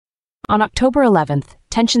On October 11th,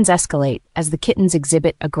 tensions escalate as the kittens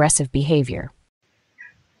exhibit aggressive behavior.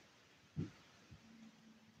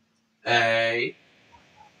 Hey.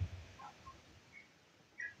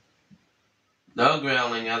 No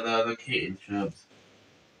growling at the other kitten chubs.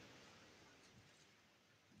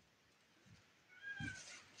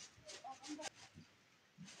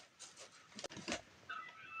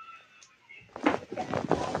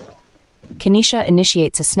 Kenisha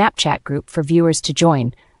initiates a Snapchat group for viewers to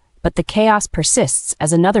join, but the chaos persists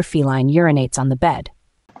as another feline urinates on the bed.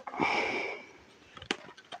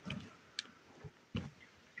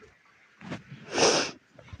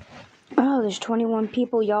 Oh, there's 21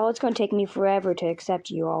 people, y'all. It's going to take me forever to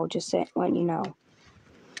accept you all, just letting you know.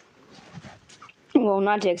 Well,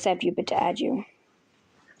 not to accept you, but to add you.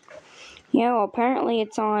 Yeah, well, apparently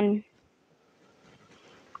it's on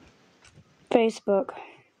Facebook.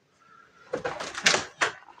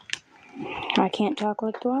 I can't talk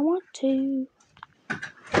like I want to.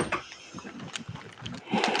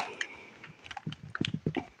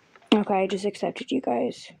 Okay, I just accepted you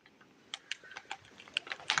guys.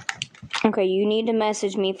 Okay, you need to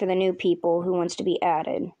message me for the new people who wants to be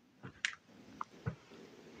added.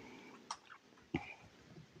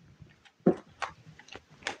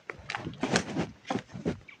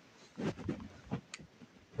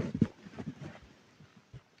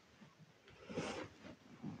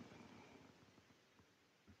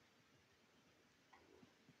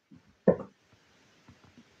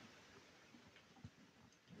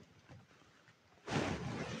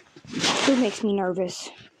 Who makes me nervous?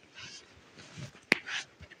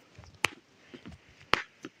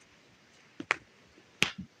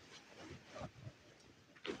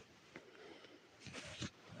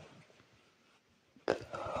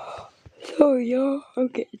 Sorry, y'all. I'm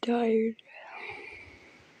getting tired.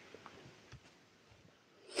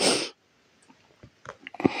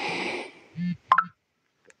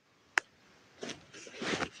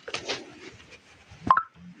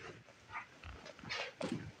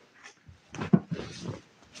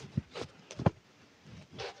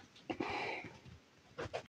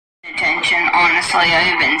 Attention, honestly,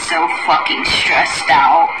 I've been so fucking stressed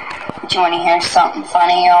out. Do you want to hear something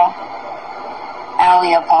funny, y'all?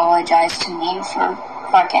 Allie apologized to me for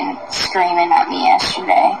fucking screaming at me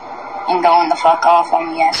yesterday and going the fuck off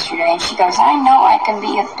on me yesterday. And she goes, I know I can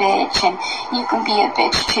be a bitch and you can be a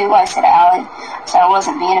bitch too. I said, Allie, so I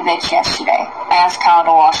wasn't being a bitch yesterday. I asked Kyle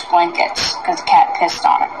to wash blankets because the cat pissed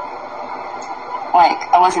on it. Like,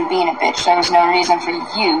 I wasn't being a bitch. There was no reason for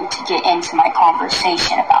you to get into my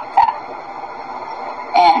conversation about that.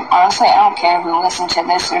 And honestly, I don't care who listens to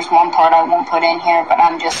this. There's one part I won't put in here, but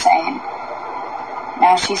I'm just saying.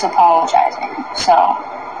 Now she's apologizing. So,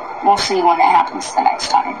 we'll see when it happens the next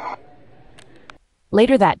time.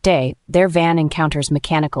 Later that day, their van encounters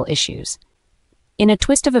mechanical issues. In a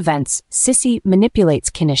twist of events, Sissy manipulates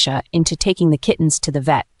Kenisha into taking the kittens to the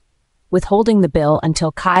vet, withholding the bill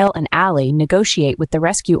until Kyle and Allie negotiate with the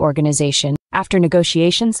rescue organization. After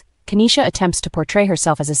negotiations, Kenisha attempts to portray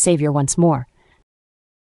herself as a savior once more.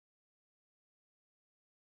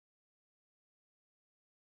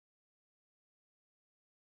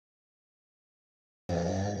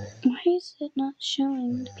 Why is it not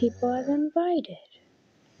showing the people I've invited?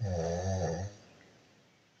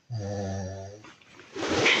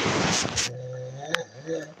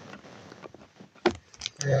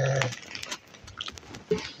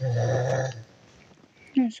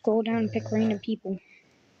 I'm gonna scroll down and pick random people.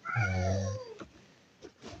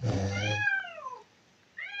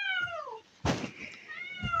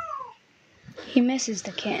 He misses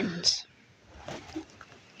the kittens.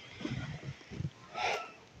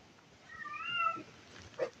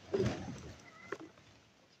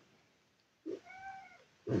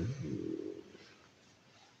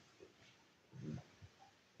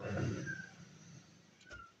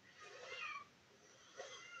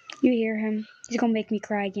 You hear him. He's gonna make me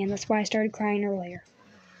cry again. That's why I started crying earlier.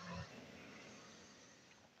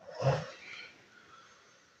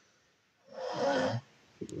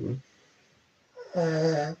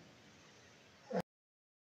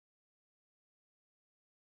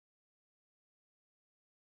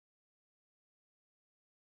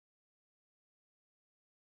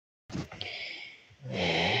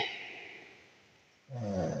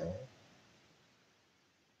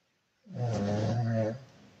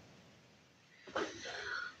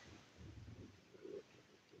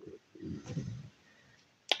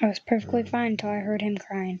 I was perfectly fine until I heard him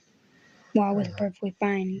crying. Well, I wasn't perfectly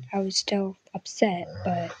fine. I was still upset,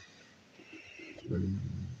 but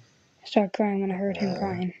I started crying when I heard him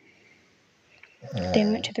crying. They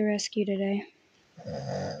went to the rescue today.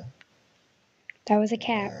 That was a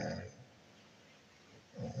cat.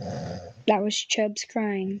 That was Chubbs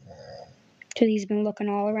crying. Because he's been looking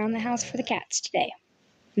all around the house for the cats today.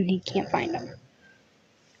 And he can't find them.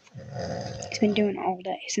 He's been doing it all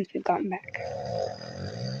day since we've gotten back.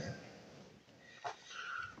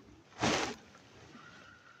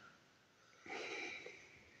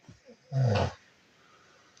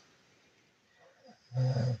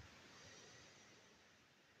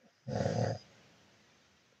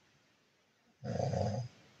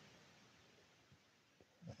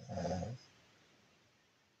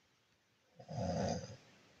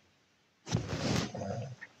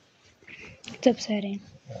 It's upsetting.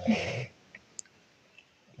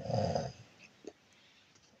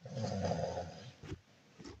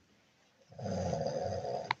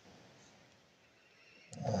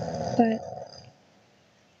 But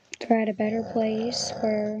they're at a better place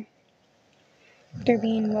where they're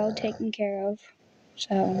being well taken care of.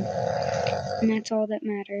 So, and that's all that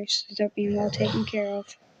matters, is they're being well taken care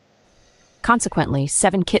of. Consequently,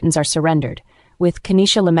 7 kittens are surrendered, with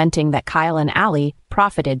Kenisha lamenting that Kyle and Allie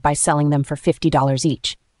profited by selling them for $50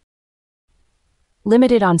 each.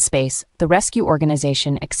 Limited on space, the rescue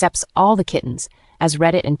organization accepts all the kittens, as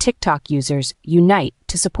Reddit and TikTok users unite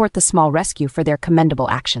to support the small rescue for their commendable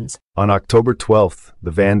actions. On October 12th,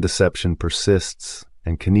 the van deception persists,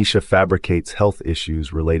 and Kenisha fabricates health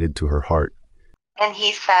issues related to her heart. And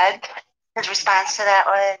he said, his response to that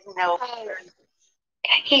was, no.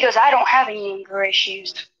 He goes, I don't have any anger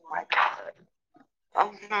issues. Oh my God.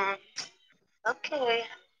 Okay.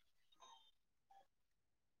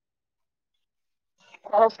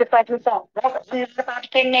 Well, it's just like we thought. He's about to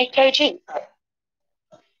get an 8 kg.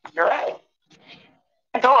 You're right.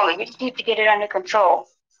 I told him, you just need to get it under control.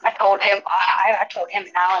 I told him and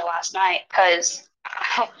Allie last night, because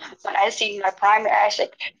when I seen my primary, I said,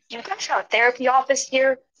 you guys have a therapy office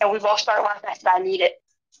here? And we both started laughing. I said, I need it.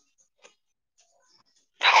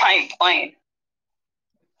 I ain't playing.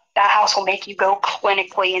 That house will make you go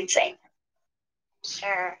clinically insane.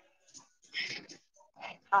 Sure.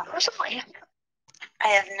 Where's the plan? I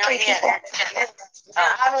have no idea.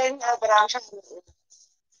 I don't know, but I'm trying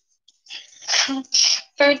to.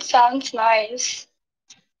 Food sounds nice.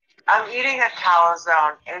 I'm eating a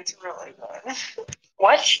calzone. It's really good.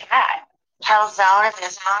 What's that? Calzone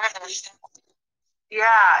is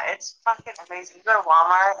yeah, it's fucking amazing. You go to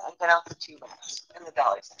Walmart and get out the 2 bags in the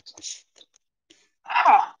deli section.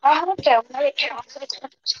 Oh, I hope so.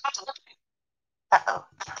 Uh-oh.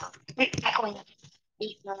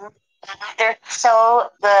 They're so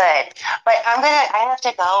good. But I have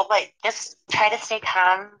to go, but just try to stay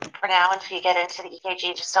calm for now until you get into the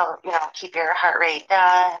EKG, just so, keep your heart rate,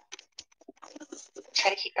 try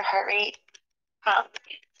to keep your heart rate up.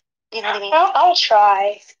 You know what I mean? Well, I'll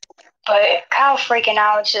try. But Kyle freaking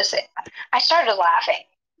out, it's just, I started laughing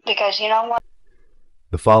because you know what?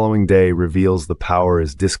 The following day reveals the power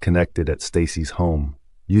is disconnected at Stacy's home,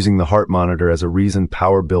 using the heart monitor as a reason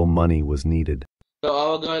power bill money was needed. So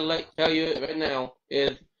I'll go ahead and tell you right now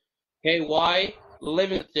is KY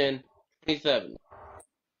Livingston 27.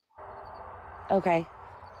 Okay.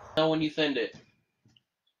 Know when you send it.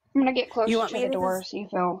 I'm gonna get closer You want to me the to door so you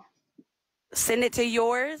feel. send it to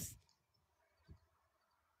yours?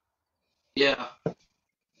 Yeah.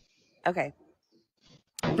 Okay.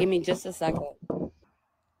 Give me just a second.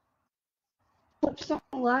 What's on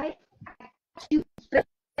the light? You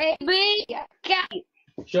baby, yeah, got you.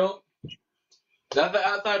 Show. That's the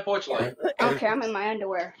outside porch light. Okay, I'm in my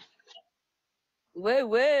underwear. Woo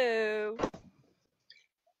woo.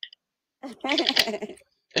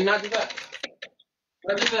 And not just that.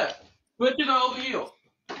 Not just that. Put it over you.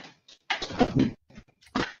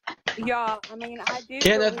 Y'all, I mean, I do.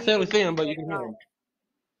 Can't necessarily see him, but you can hear him.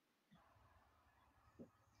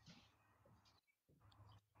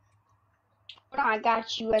 Hold on, I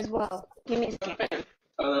got you as well. Give me a second.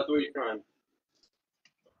 Oh, that's where you're trying.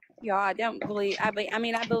 Y'all, I don't believe. I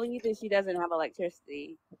believe that she doesn't have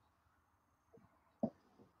electricity.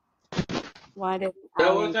 Why did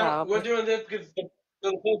we're doing this because the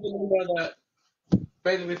person that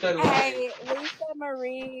basically said it. Hey, Lisa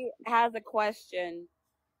Marie has a question.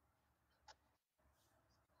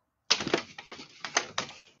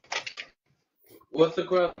 What's the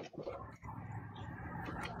question?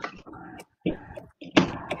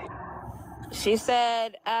 She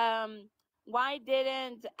said, why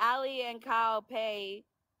didn't Allie and Kyle pay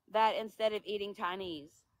that instead of eating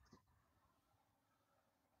Chinese?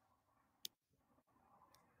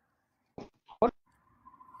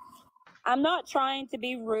 I'm not trying to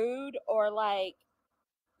be rude or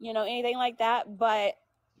anything like that, but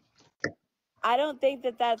I don't think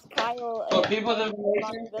that that's Kyle. For people's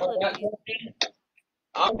information, responsibility.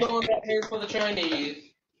 I'm going back here for the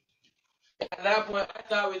Chinese. At that point, I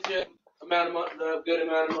thought we should the good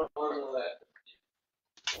amount of money on that.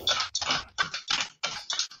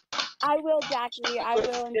 I will, Jackie. I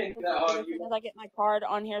will as soon as I get my card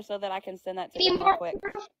on here so that I can send that to them real quick.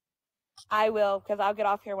 I will, because I'll get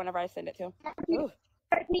off here whenever I send it to them. Ooh.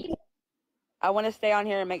 I want to stay on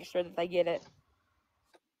here and make sure that they get it.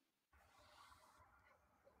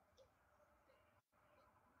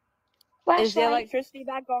 Is the electricity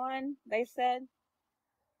back on? They said.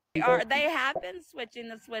 They have been switching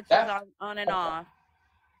the switches on and off.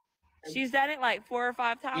 She's done it like 4 or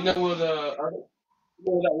 5 times. You know where that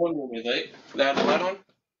one room is, right? That had the light on?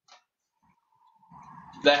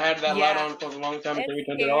 That had that light on for a long time until we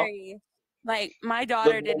turned it off? Like, my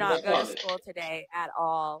daughter did not go to school today at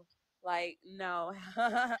all. Like, no.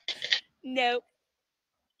 Nope.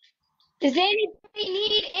 Does anybody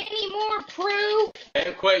need any more proof?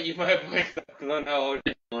 Hey, quit, you might break that because I know how old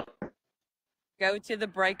you are. Go to the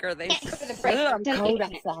breaker. They Go to the breaker. I'm cold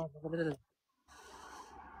outside.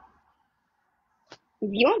 If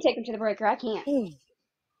you want to take them to the breaker, I can't.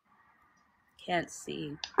 Can't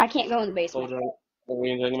see. I can't go in the basement. Hold on. I'm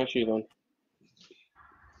taking my shoes on.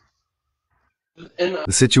 The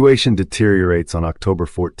situation deteriorates on October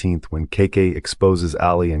 14th when KK exposes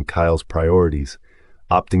Allie and Kyle's priorities,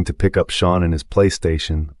 opting to pick up Sean and his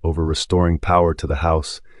PlayStation over restoring power to the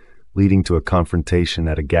house, leading to a confrontation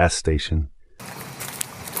at a gas station.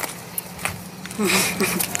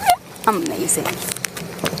 Amazing.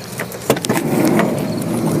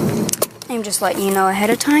 I'm just letting you know ahead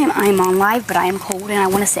of time, I'm on live, but I am cold and I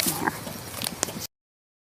want to sit in here.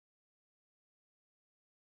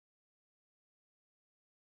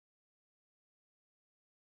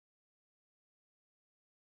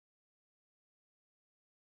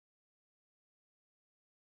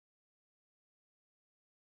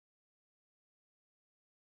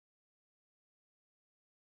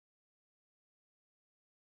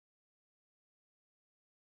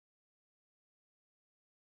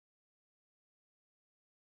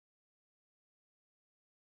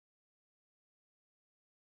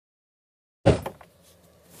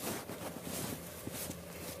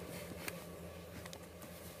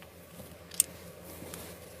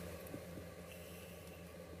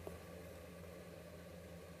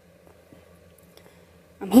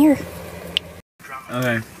 I'm here.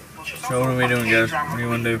 Okay. So what are we doing, guys? What do you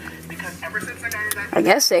want to do? I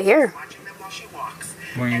guess they're here.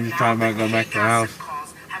 We're going to just talk about going back to the house.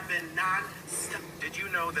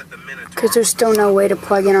 Because there's still no way to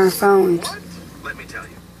plug in our phones. Let me tell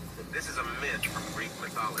you, this is a myth from Greek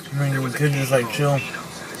mythology. I mean, we could just like chill.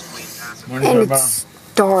 And it's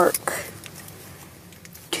dark.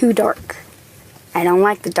 Too dark. I don't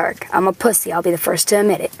like the dark. I'm a pussy. I'll be the first to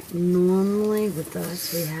admit it. Normally, with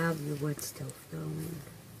us, we have the wood still going.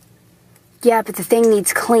 Yeah, but the thing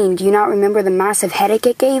needs cleaned. Do you not remember the massive headache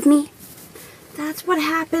it gave me? That's what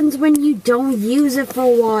happens when you don't use it for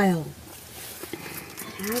a while.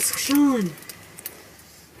 Ask Sean.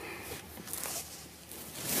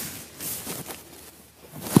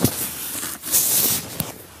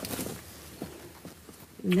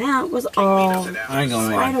 And that was all I ain't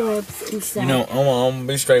gonna lie. spiderwebs and stuff. You know, I'm gonna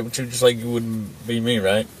be straight with you just like you would be me,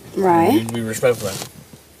 right? Right. You'd be respectful.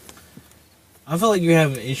 I feel like you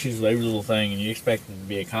have issues with every little thing and you expect them to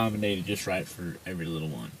be accommodated just right for every little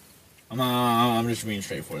one. I'm just being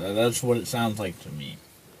straightforward. That's what it sounds like to me.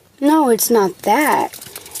 No, it's not that.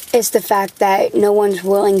 It's the fact that no one's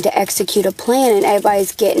willing to execute a plan and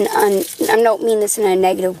everybody's getting I don't mean this in a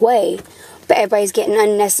negative way, but everybody's getting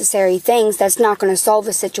unnecessary things that's not going to solve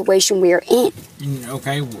the situation we're in.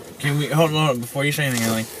 Okay, can we, hold on, before you say anything,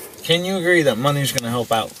 Ellie, can you agree that money's going to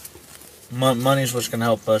help out? Money's what's going to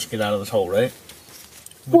help us get out of this hole, right?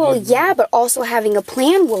 Well, yeah, but also having a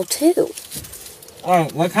plan will too.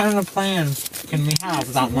 Alright, what kind of plans can we have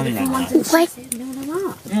without money right now?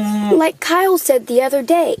 Like Kyle said the other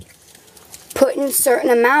day, putting a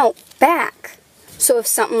certain amount back. So if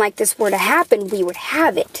something like this were to happen, we would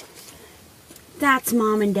have it. That's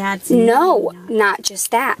Mom and Dad's. No, not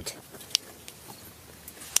just that.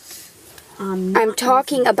 I'm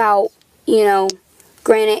talking about, you know,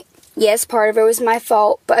 granted, yes, part of it was my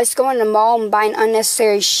fault, but us going to the mall and buying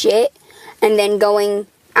unnecessary shit and then going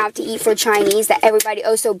out to eat for Chinese that everybody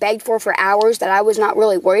also begged for hours that I was not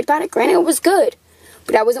really worried about it. Granted, it was good,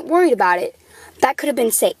 but I wasn't worried about it. That could have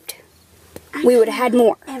been saved. We would have had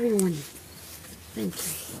more. Everyone. Thank you.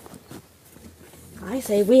 I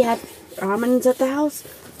say we had ramens at the house.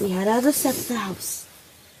 We had other stuff at the house.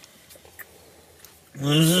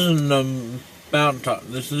 This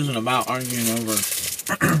isn't about arguing over.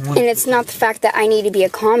 And it's not the fact that I need to be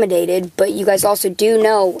accommodated, but you guys also do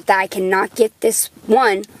know that I cannot get this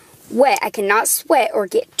one wet. I cannot sweat or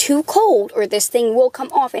get too cold, or this thing will come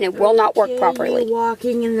off and it will not work properly. You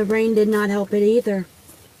walking in the rain did not help it either.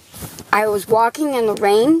 I was walking in the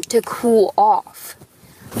rain to cool off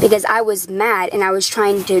because I was mad and I was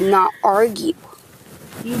trying to not argue.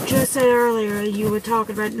 You just said earlier you were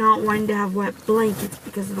talking about not wanting to have wet blankets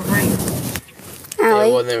because of the rain. Allie,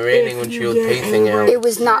 it wasn't raining when she was pacing out. It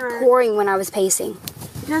was not pouring when I was pacing.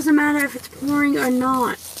 It doesn't matter if it's pouring or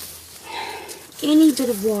not. Any bit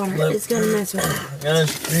of water is going to mess with it.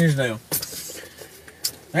 Guys, here's the deal.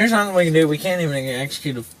 There's nothing we can do. We can't even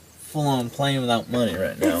execute a full-on plan without money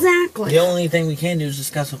right now. Exactly. The only thing we can do is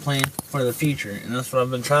discuss a plan for the future, and that's what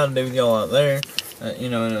I've been trying to do with y'all out there.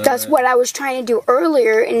 That's what I was trying to do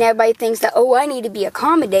earlier, and everybody thinks that, oh, I need to be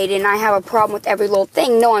accommodated, and I have a problem with every little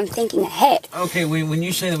thing. No, I'm thinking ahead. Okay, when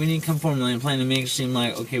you say that we need to come formulate a plan, it makes it seem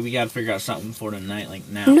like, okay, we got to figure out something for tonight, like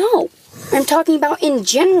now. No, I'm talking about in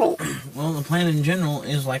general. Well, the plan in general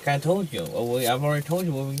is like I told you. I've already told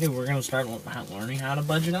you what we do. We're going to start learning how to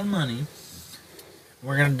budget our money.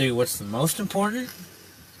 We're going to do what's the most important,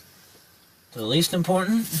 the least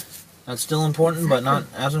important, that's still important, but not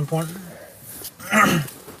as important.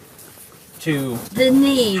 To the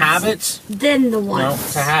needs, habits, then the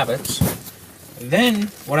wants. No, to habits. Then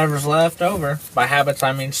whatever's left over. By habits,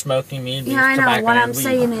 I mean smoking, meat, yeah, I know. tobacco, What and I'm weed.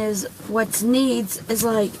 saying is, what's needs is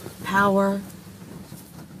like power.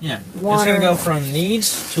 Yeah, water, it's gonna go from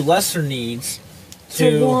needs to lesser needs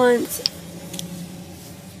to wants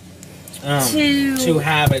to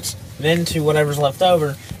habits, then to whatever's left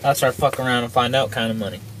over. That's our fuck around and find out kind of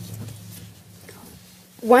money.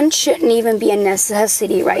 One shouldn't even be a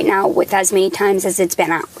necessity right now with as many times as it's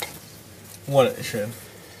been out. What it should?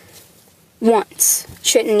 Once.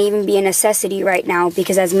 Shouldn't even be a necessity right now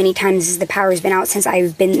because as many times as the power's been out since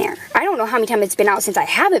I've been there. I don't know how many times it's been out since I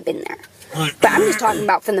haven't been there. But I'm just talking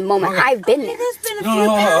about from the moment I've been there. There's been a few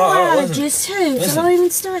power outages too, so don't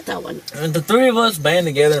even start that one. If the three of us band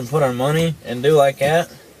together and put our money and do like that,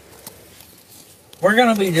 we're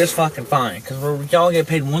gonna be just fucking fine, because y'all get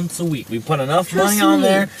paid once a week. We put enough money on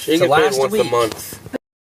there to last a week. Once a month.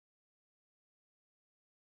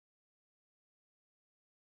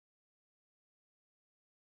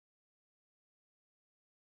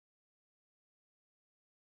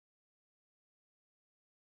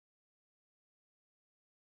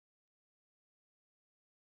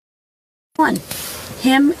 One,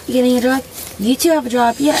 him getting a job, you two have a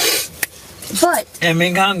job, yes. But and me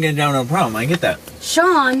and Colin get down, no problem. I get that.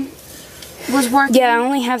 Sean was working. Yeah, I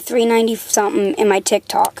only have $3.90 something in my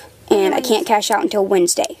TikTok, and I can't cash out until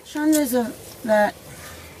Wednesday. Sean, there's that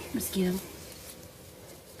mosquito.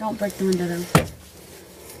 Don't break the window though.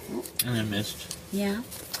 Oh. And I missed. Yeah.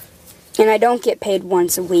 And I don't get paid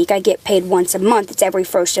once a week. I get paid once a month. It's every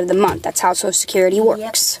first of the month. That's how Social Security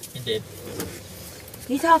works. Yep. You did.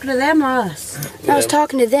 You talking to them or us? I was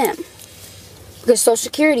talking to them. Because Social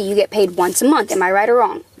Security, you get paid once a month. Am I right or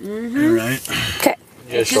wrong? Mm-hmm. You're right. Okay.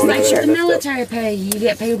 Just like the military pay, you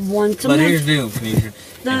get paid once a month. But here's the deal, Kenisha.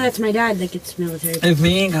 No, that's my dad that gets military pay. If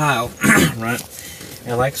me and Kyle, right,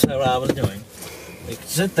 and like I said what I was doing, we could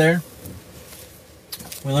sit there,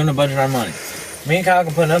 we learn to budget our money. Me and Kyle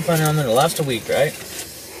can put enough money on there to last a week, right?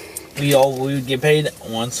 We would get paid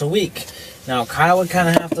once a week. Now, Kyle would kind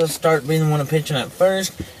of have to start being the one to pitch in at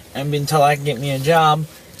first, and until I can get me a job.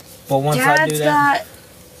 But once I do that,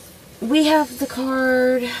 we have the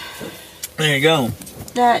card. There you go.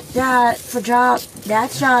 Dad's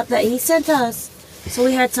job that he sent us, so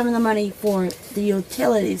we had some of the money for the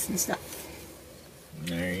utilities and stuff.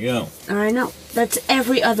 There you go. I know. That's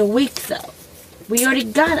every other week, though. We already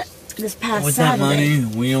got it this past With Saturday. that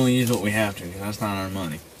money, we only use what we have to, because that's not our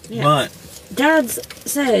money. Yeah. But Dad's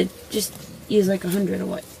said just use like 100 or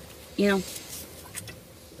what, you know.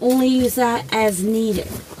 Only use that as needed.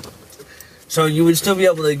 so you would still be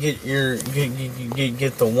able to get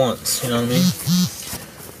get the wants, you know what I mean?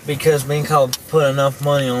 Because me and Kyle put enough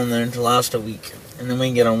money on there to last a week, and then we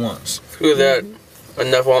can get our wants. Screw that.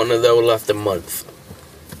 Enough wanting it though left a month.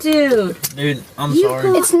 Dude, I'm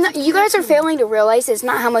sorry. It's not. You guys are failing to realize it's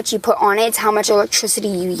not how much you put on it. It's how much electricity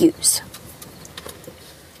you use.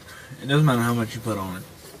 It doesn't matter how much you put on it.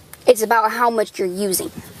 It's about how much you're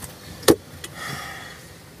using.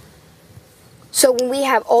 So when we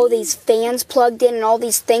have all these fans plugged in and all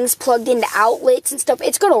these things plugged into outlets and stuff,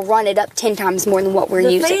 it's going to run it up 10 times more than what we're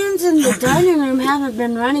using. The fans in the dining room haven't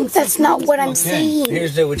been running since That's not what I'm saying.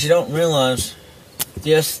 Here's what you don't realize.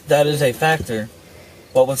 Yes, that is a factor.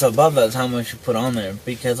 But what's above that is how much you put on there.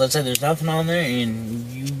 Because let's say there's nothing on there and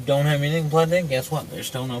you don't have anything plugged in, guess what? There's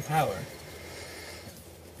still no power.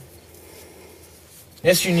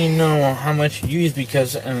 Yes, you need to know how much you use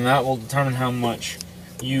and that will determine how much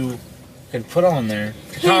you could put on there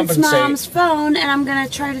to Hence compensate. Mom's phone, and I'm gonna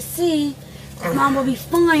try to see if Mom will be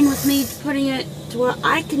fine with me putting it to where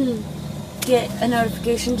I can get a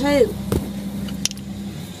notification too.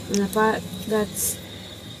 And if that's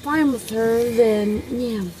fine with her, then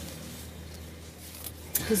yeah.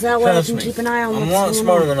 Because that way I can keep an eye on what's going on. I'm a lot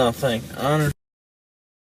smarter than I think. I understand.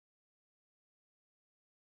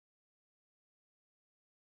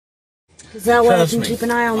 Because that way I can keep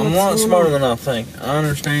an eye on what's going on. I'm a lot smarter than I think. I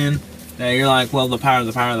understand that you're like, well, the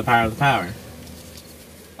power.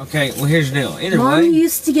 Okay, well, here's the deal. Either Mom way,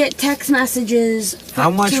 used to get text messages. how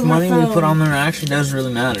much to money her we phone. put on there actually does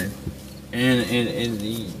really matter. And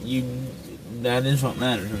that is what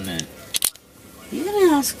matters in that. You're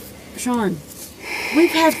gonna ask Sean.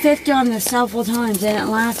 We've had 50 on this several times and it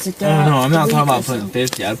lasted. No, I'm not talking about putting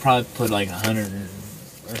 50. I'd probably put like 100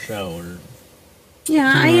 or so. Or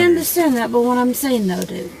yeah, I understand that, but what I'm saying though,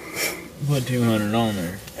 dude. Put 200 on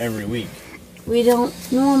there every week. We don't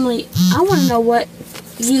normally. I want to know what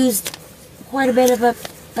used quite a bit of a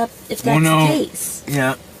if that's the case.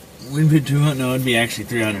 Yeah, we'd put 200. No, it'd be actually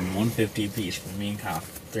 300, 150 a piece for me and Kyle.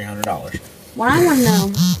 $300. What I want to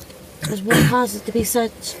know is what caused it to be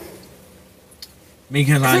such.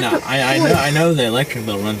 Because I know the electric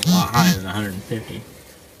bill runs a lot higher than 150.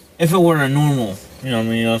 If it were a normal, you know what I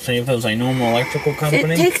mean? If it was a normal electrical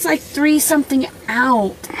company. It takes like 3 something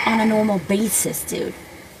out on a normal basis, dude.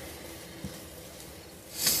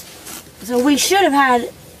 So we should have had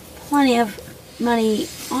plenty of money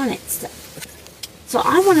on it still. So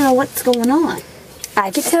I want to know what's going on. I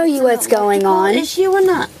can tell you what's going on. Issue or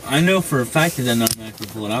not? I know for a fact that not actually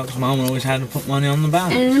pull it out because Mom always had to put money on the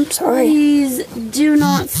balance. And please do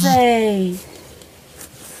not say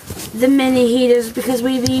the mini heaters because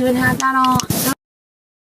we've even had that on.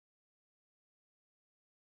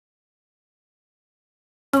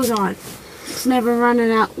 Those on. It's never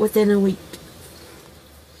running out within a week.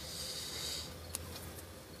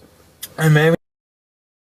 And maybe,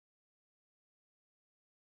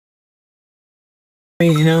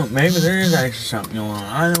 you know, maybe there is actually something going on.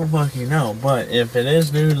 I don't fucking know. But if it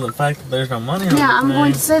is due to the fact that there's no money on it. Yeah, I'm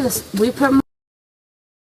going to say this. We put more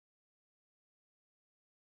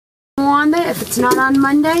on there. If it's not on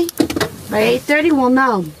Monday, by 8:30 we'll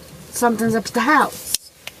know something's up at the house.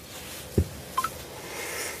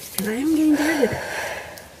 And I am getting tired of it.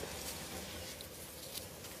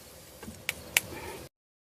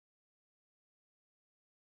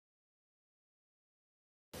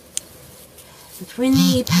 Between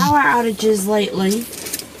the power outages lately,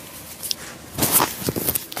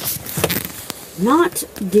 not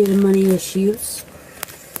due to money issues,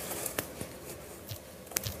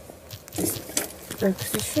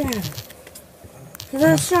 irks the shit out of me. Because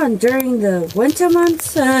that's Sean, during the winter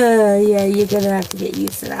months, yeah, you're going to have to get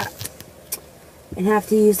used to that. And have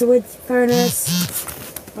to use the wood furnace,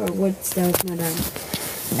 or wood stove, no doubt.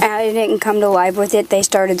 I didn't come to live with it. They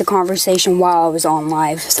started the conversation while I was on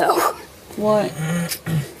live, so. What?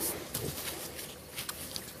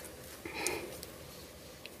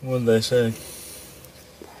 What'd they say?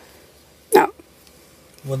 No.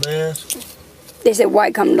 What'd they ask? They said,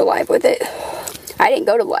 why come to live with it? I didn't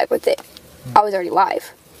go to live with it. I was already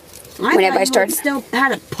live. Whenever I started, still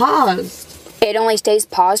had it paused. It only stays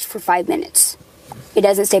paused for 5 minutes. It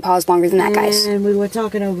doesn't stay paused longer than that, guys. And we were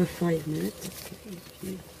talking over 5 minutes.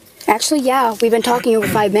 Actually, yeah, we've been talking over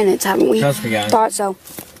 5 minutes, haven't we? Trust me, guys. Thought so.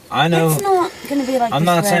 I know. It's not gonna be like I'm this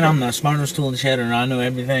not saying forever. I'm the smartest tool in the shed or I know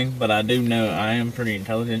everything, but I do know I am pretty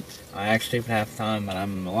intelligent. I act stupid half the time, but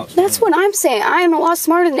I'm a lot smarter. That's what I'm saying. I am a lot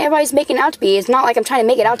smarter than everybody's making out to be. It's not like I'm trying to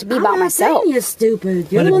make it out to be about myself. You're stupid.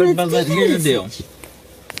 But here's the deal.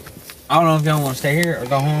 I don't know if y'all want to stay here or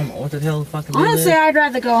go home or what the hell the fucking deal Honestly, is. I'd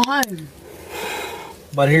rather go home.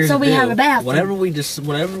 But here's the deal. So we have a bathroom. Whatever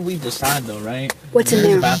we decide though, right? What's in There's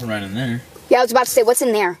there? a bathroom right in there. Yeah, I was about to say, what's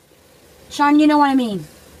in there? Sean, you know what I mean.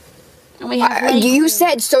 And we have you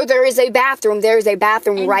said, so there is a bathroom. There is a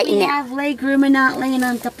bathroom right in there. We have leg room and not laying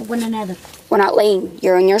on top of one another. We're not laying.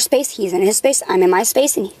 You're in your space. He's in his space. I'm in my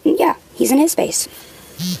space. And yeah, he's in his space.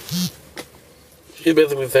 She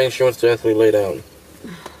basically thinks she wants to actually lay down.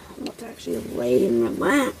 I want to actually lay and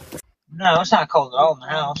relax. No, it's not cold at all in the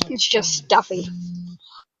house. It's just stuffy.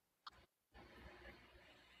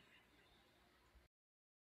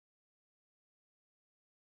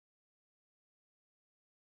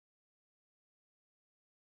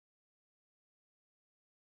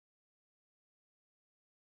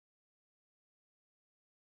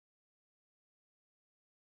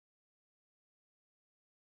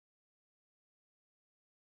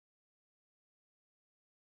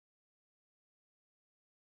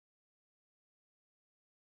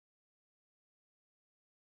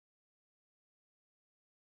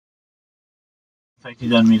 Affect you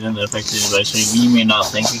doesn't mean it doesn't affect anybody. So you may not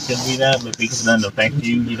think it could be that, but because it doesn't affect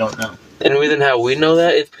you, you don't know. And the reason how we know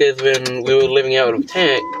that is because when we were living out of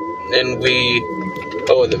tank, and we,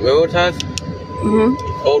 was it railroad ties?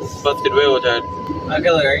 Mm-hmm. Old busted railroad ties.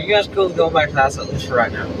 Okay, look, are you guys cool with going back to the house at least for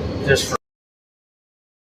right now? Just for.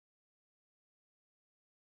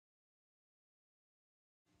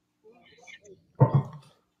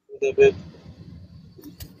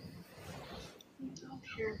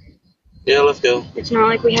 Yeah, let's go. It's not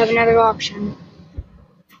like we have another option.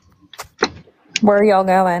 Where are y'all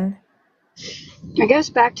going? I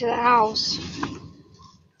guess back to the house.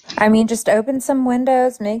 I mean, just open some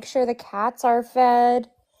windows, make sure the cats are fed,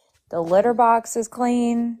 the litter box is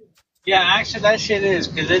clean. Yeah, actually, that shit is,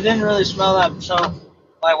 because it didn't really smell that. So,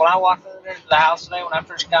 like, when I walked into the house today, when I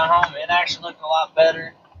first got home, it actually looked a lot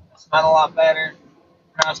better. It smelled a lot better.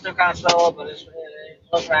 I still kind of smell it, but it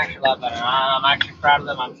looks actually a lot better. I'm actually proud of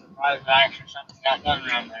them. I'm surprised that actually something got done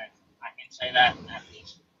around there. I can say that at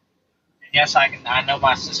least. And yes, I know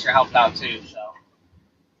my sister helped out too, so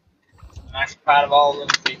I'm actually proud of all of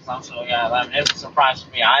them people. So yeah, I mean, it was a surprise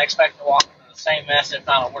to me. I expect to walk into the same mess, if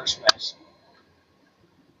not a worse mess.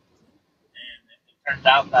 And it turns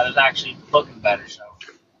out that it's actually looking better, so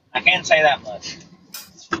I can't say that much.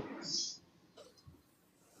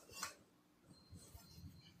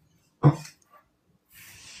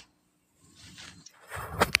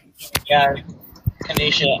 Yeah,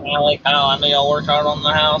 Kenisha, I know y'all worked hard on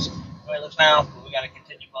the house. The way it looks now, but we got to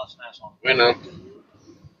continue busting ass on it. I know.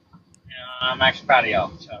 I'm actually proud of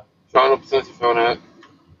y'all. So. Trying to put your phone out.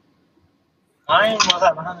 Mine was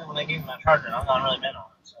at 100 when they gave me my charger, and I'm not really been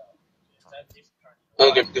on it. So.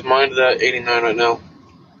 Okay, because mine's at 89 right now.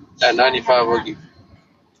 At 95,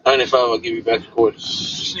 I'll give you back the cord.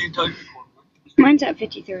 Mine's at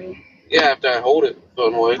 53. Yeah, after I hold it a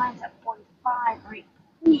certain way. Mine's at 45 right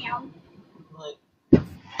now.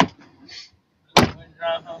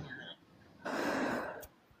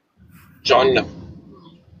 John, no.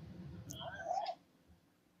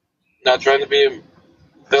 Not trying to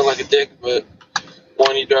feel like a dick, but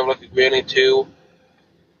one, you drive like a granny. Two,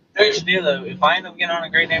 Here's the deal, though. If I end up getting on a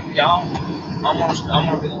great name with y'all, I'm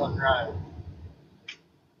gonna be the one driving.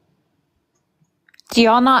 Do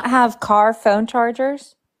y'all not have car phone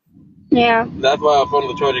chargers? Yeah. That's why I'm on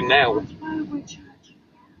the charging now.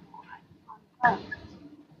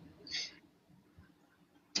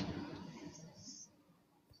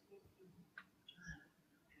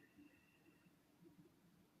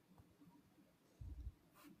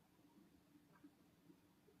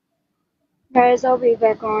 Guys, I'll be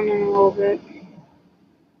back on in a little bit.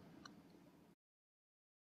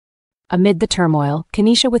 Amid the turmoil,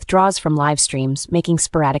 Kenisha withdraws from live streams, making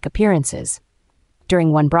sporadic appearances.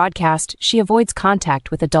 During one broadcast, she avoids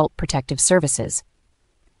contact with Adult Protective Services.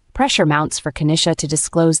 Pressure mounts for Kenisha to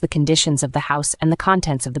disclose the conditions of the house and the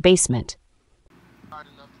contents of the basement. Hard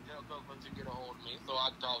enough to tell Coco to get a hold of me, so I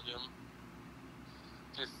told him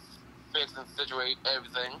to fix and situate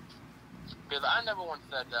everything. Because I never once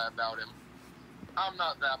said that about him. I'm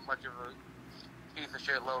not that much of a piece of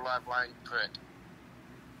shit, low-life lying prick.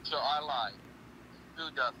 So I lied.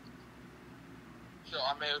 Who doesn't? So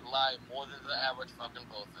I may lie more than the average fucking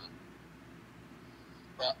person.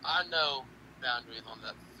 But I know boundaries on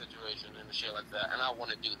that situation and shit like that, and I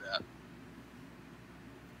want to do that.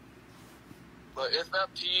 But it's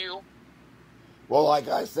up to you. Well, like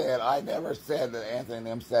I said, I never said that Anthony and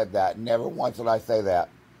them said that. Never once did I say that.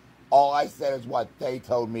 All I said is what they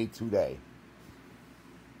told me today.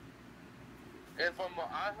 And from what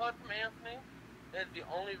I heard from Anthony, is the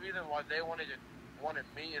only reason why they wanted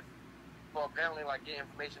me is for apparently like get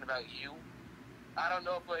information about you. I don't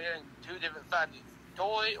know if we're hearing two different sides of the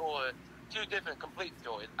story or two different complete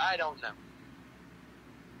stories. I don't know.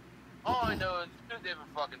 All I know is two different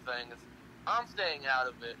fucking things. I'm staying out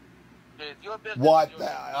of it. It's your business.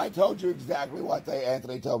 I told you exactly what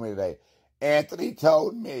Anthony told me today. Anthony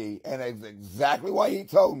told me, and it's exactly what he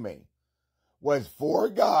told me, was four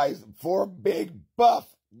big buff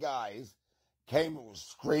guys came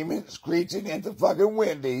screaming, screeching into fucking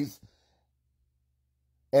Wendy's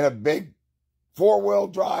in a big four-wheel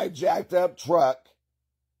drive jacked up truck,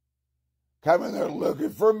 coming there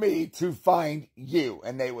looking for me to find you,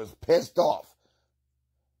 and they was pissed off.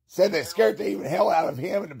 Said they scared the even hell out of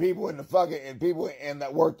him and the people in the fucking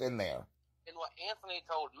that worked in there. And what Anthony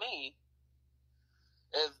told me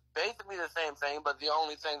is basically the same thing, but the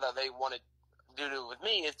only thing that they wanted to do with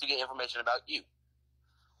me is to get information about you.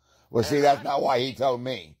 Well, see, that's not why he told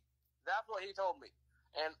me. That's what he told me.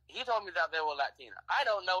 And he told me that they were Latina. I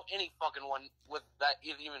don't know any fucking one with that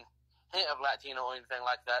even hint of Latino or anything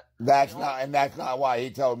like that. That's not why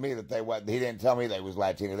he told me that they was. He didn't tell me they was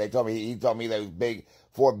Latino. He told me they was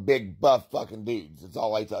four big buff fucking dudes. That's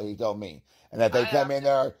all he told me, and that they come in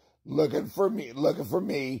there looking for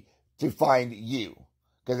me to find you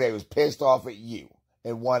because they was pissed off at you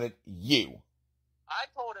and wanted you. I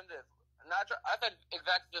told him this. I said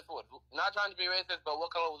exactly this word. Not trying to be racist, but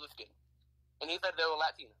what color was the skin? And he said they were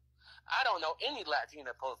Latina. I don't know any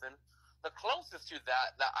Latina person. The closest to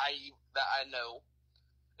that I know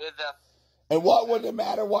is that. And what would it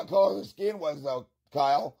matter what color the skin was, though,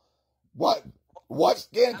 Kyle? What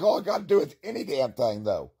skin color got to do with any damn thing,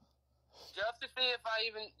 though? Just to see if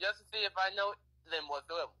I know them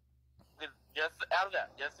whatsoever. Just out of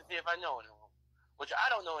that, just to see if I know anyone. Which I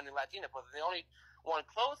don't know any Latina person. The only one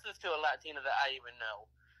closest to a Latina that I even know,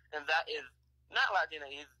 and that is not Latina.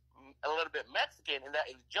 He's a little bit Mexican, and that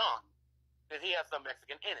is John, because he has some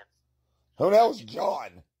Mexican in him. Who the hell's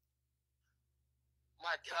John?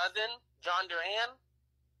 My cousin, John Duran.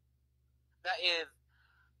 That is,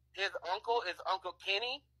 his uncle is Uncle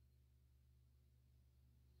Kenny.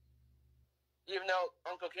 Even though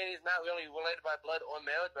Uncle Kenny's not really related by blood or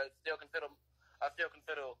marriage, but I still consider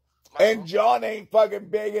my And uncle. John ain't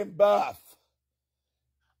fucking big and buff.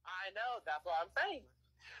 I know, that's what I'm saying.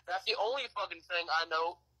 That's the only fucking thing I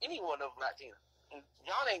know anyone of Latina. And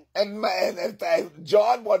John ain't... And if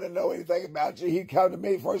John wanted to know anything about you, he'd come to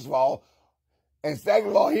me, first of all. And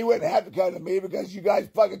second of all, he wouldn't have to come to me because you guys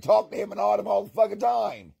fucking talk to him and Autumn all the fucking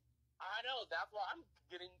time. I know, that's why I'm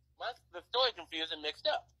getting the story confused and mixed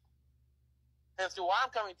up. As to why I'm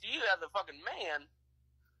coming to you as a fucking man,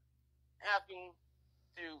 having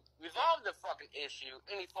to resolve the fucking issue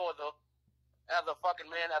any further as a fucking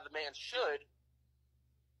man, as a man should,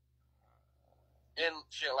 and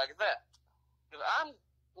shit like that. Because I'm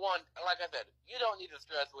one, like I said, you don't need to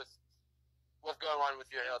stress with what's going on with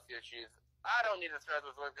your health issues. I don't need to stress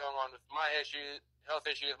with what's going on with my issues, health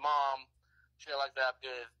issues, mom, shit like that,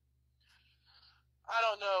 because I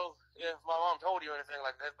don't know if my mom told you anything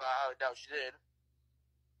like this, but I doubt she did.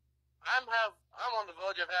 I'm on the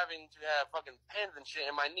verge of having to have fucking pins and shit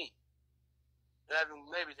in my knee.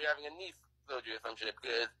 Maybe having a knee surgery or some shit,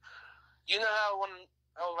 because you know how when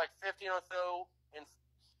I was like 15 or so, and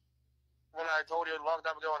when I told you a long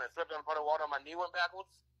time ago when I slipped on a pot of water, my knee went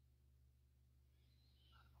backwards?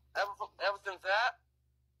 Ever since that,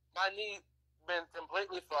 my knee been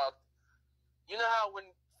completely fucked. You know how when,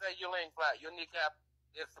 say, you're laying flat, your kneecap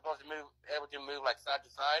is supposed to able to move like side to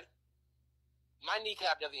side? My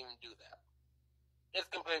kneecap doesn't even do that. It's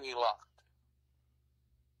completely locked.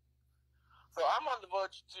 So I'm on the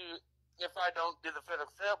verge to, if I don't do the physical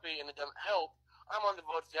therapy and it doesn't help, I'm on the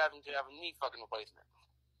verge to having to have a knee fucking replacement.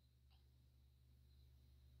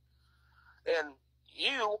 And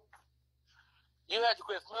you had to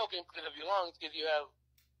quit smoking because of your lungs, because you have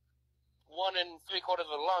 1 3/4 of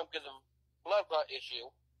a lung because of blood clot issue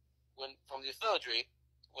from your surgery,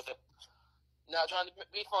 not trying to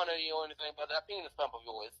be funny or anything, but that penis pump of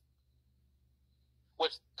yours,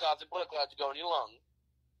 which caused the blood clot to go in your lung,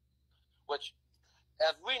 which,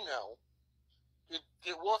 as we know,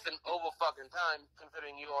 it wasn't over fucking time,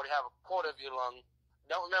 considering you already have a quarter of your lung.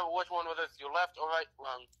 Don't remember which one was this, your left or right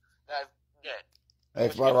lung, that's dead.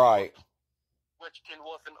 That's my right. Which can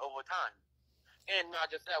worsen over time. And not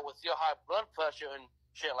just that, with your high blood pressure and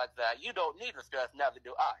shit like that, you don't need the stress, neither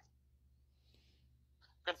do I.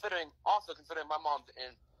 Considering my mom's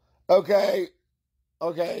in. Okay.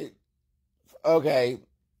 I'm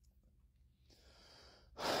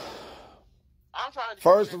trying to...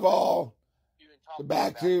 First of all,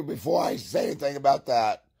 before I say anything about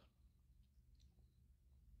that,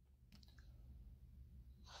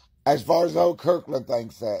 as far as the whole Kirkland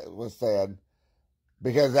thing was said,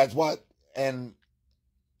 because that's what, and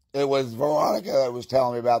it was Veronica that was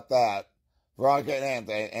telling me about that. Veronica and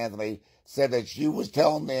Anthony said that she was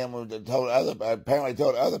telling them, apparently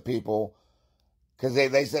told other people, because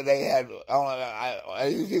they said they had, I don't know,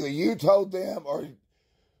 it was either you told them or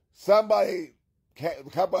somebody, a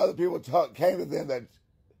couple other people came to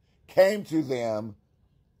them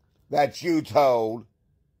that you told.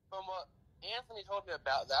 From what Anthony told me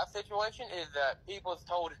about that situation is that people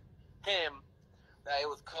told him that it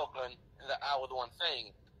was Kirkland and that I was the one saying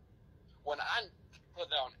it. When I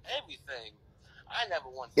put down everything, I never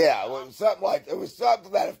once said it was something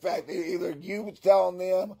to that effect. Either you was telling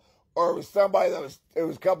them or it was somebody it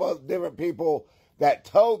was a couple of different people that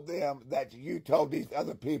told them that you told these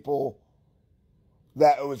other people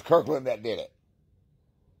that it was Kirkland that did it.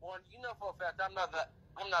 Well, you know for a fact, I'm not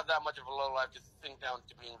that much of a lowlife to think down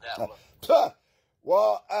to being that low.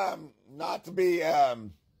 Well, not to be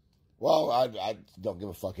Well, I don't give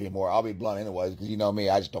a fuck anymore. I'll be blunt anyways, because you know me,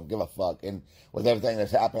 I just don't give a fuck. And with everything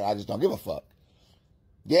that's happened, I just don't give a fuck.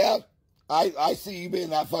 Yeah, I see you being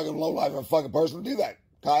that fucking low life of a fucking person to do that,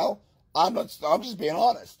 Kyle. I'm just being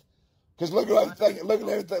honest. Because look at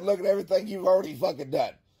everything you've already fucking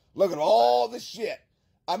done. Look at all the shit.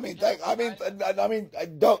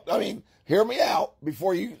 Hear me out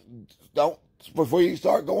before you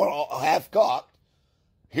start going all half cocked.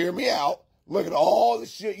 Hear me out. Look at all the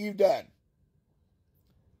shit you've done.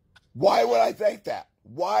 Why would I think that?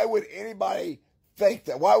 Why would anybody think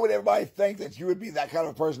that? Why would everybody think that you would be that kind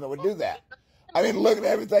of person that would do that? I mean, look at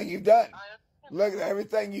everything you've done. Look at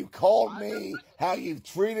everything you called me, how you've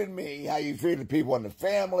treated me, how you treated people in the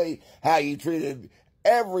family, how you treated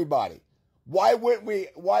everybody. Why wouldn't we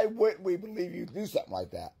believe you do something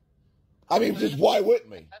like that? I mean, just why wouldn't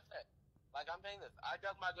we? That's it. Like I'm saying this, I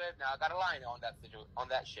dug my grave now. I got a line on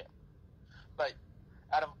that shit. But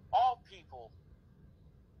out of all people,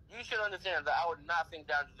 you should understand that I would not think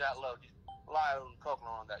down to that low. Just lie on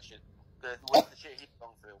coconut on that shit. Because with the shit he's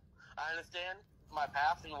going through, I understand my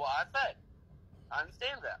past and what I said. I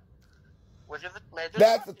understand that. Which is a major.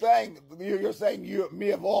 That's the thing. You're saying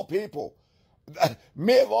me of all people.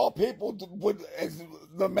 Me of all people is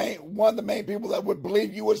one of the main people that would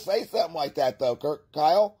believe you would say something like that, though,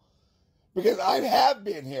 Kyle. Because I have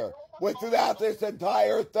been here throughout this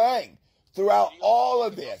entire thing, throughout all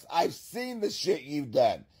of this. I've seen the shit you've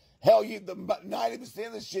done. Hell, the 90%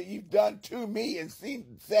 of the shit you've done to me and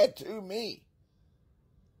said to me.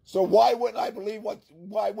 So why wouldn't I believe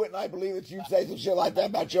that you'd say some shit like that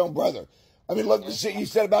about your own brother? I mean, look at the shit you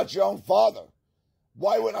said about your own father.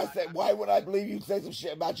 Why wouldn't I believe you'd say some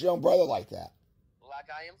shit about your own brother like that? Like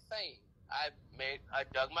I am saying, I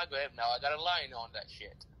dug my grave, now I got a line on that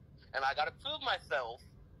shit. And I gotta prove myself,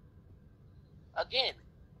 again,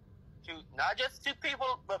 to not just to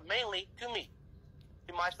people, but mainly to me.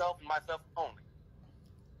 To myself and myself only.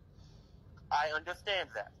 I understand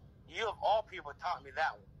that. You of all people taught me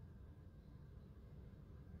that one.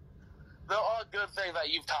 There are good things that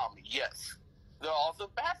you've taught me, yes. There are also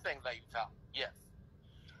bad things that you've taught me, yes.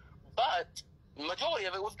 But the majority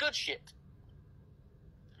of it was good shit.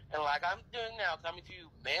 And like I'm doing now, coming to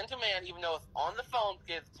you man to man, even though it's on the phone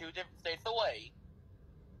because it's 2 different states away.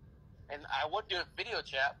 And I would do a video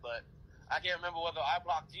chat, but I can't remember whether I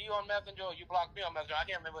blocked you on Messenger or you blocked me on Messenger. I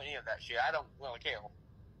can't remember any of that shit. I don't really care.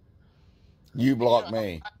 You blocked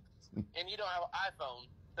me. And you don't have an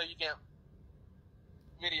iPhone, so you can't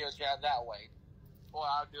video chat that way. Or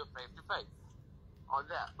I'll do it face to face on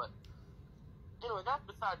that. But anyway, that's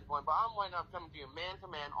beside the point. But I'm coming to you man to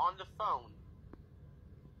man on the phone,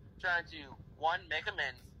 trying to, one, make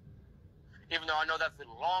amends, even though I know that's a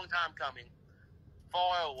long time coming,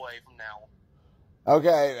 far away from now.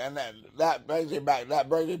 Okay, and that brings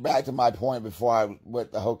me back to my point before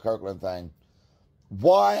with the whole Kirkland thing.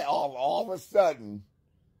 Why all of a sudden?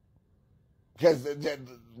 Because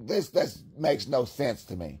this makes no sense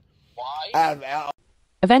to me. Why?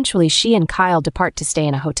 Eventually, she and Kyle depart to stay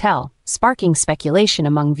in a hotel, sparking speculation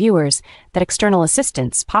among viewers that external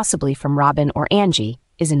assistance, possibly from Robin or Angie,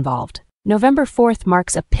 is involved. November 4th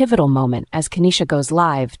marks a pivotal moment as Kenisha goes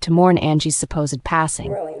live to mourn Angie's supposed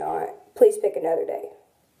passing. Really not. Please pick another day.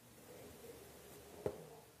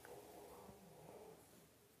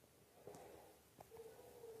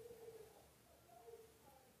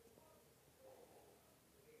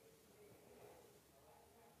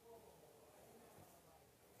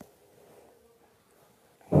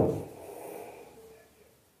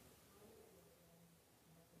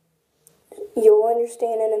 You'll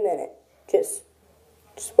understand in a minute. Just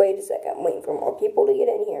wait a second. I'm waiting for more people to get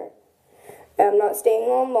in here. I'm not staying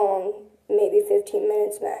on long, maybe 15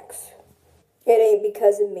 minutes max. It ain't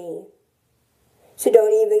because of me. So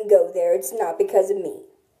don't even go there. It's not because of me.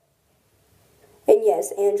 And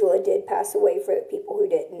yes, Angela did pass away for the people who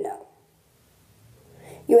didn't know.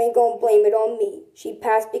 You ain't gonna blame it on me. She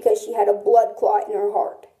passed because she had a blood clot in her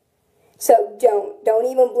heart. So don't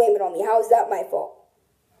even blame it on me. How is that my fault?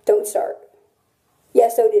 Don't start.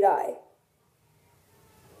 Yes, so did I.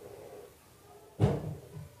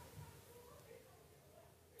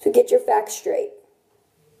 So get your facts straight.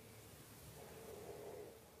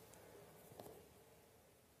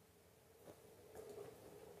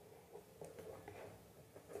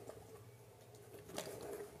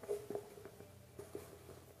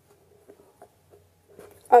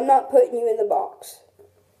 I'm not putting you in the box.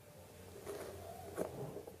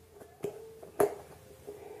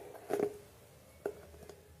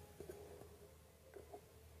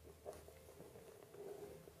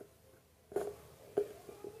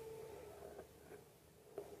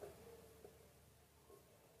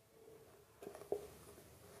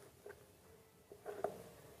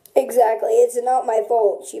 Exactly. It's not my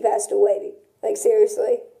fault she passed away. Like,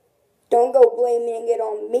 seriously. Don't go blaming it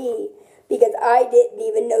on me because I didn't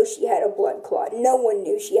even know she had a blood clot. No one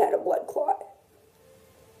knew she had a blood clot.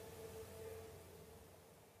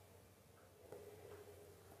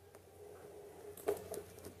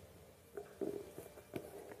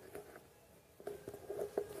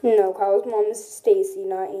 No, Kyle's mom is Stacy,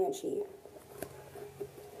 not Angie.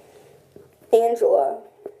 Angela.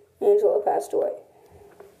 Angela passed away.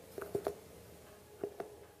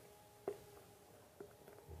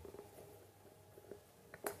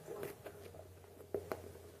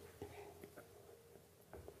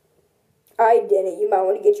 I didn't. You might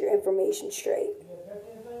want to get your information straight.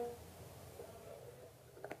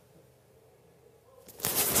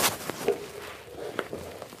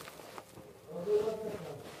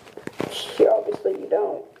 Yeah, obviously you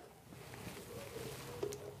don't.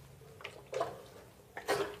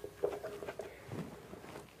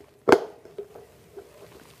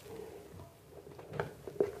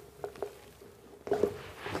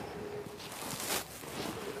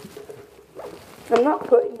 I'm not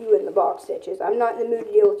putting you in the box, Stitches. I'm not in the mood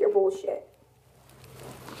to deal with your bullshit.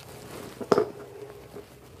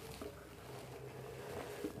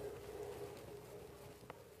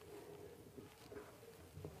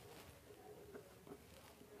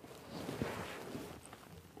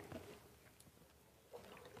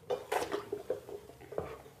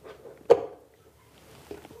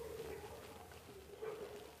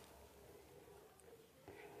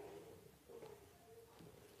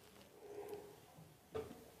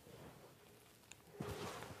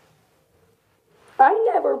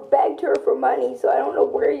 I never begged her for money, so I don't know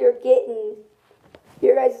where you're getting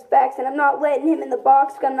your guys' facts. And I'm not letting him in the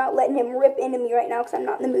box because I'm not letting him rip into me right now because I'm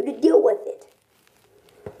not in the mood to deal with it.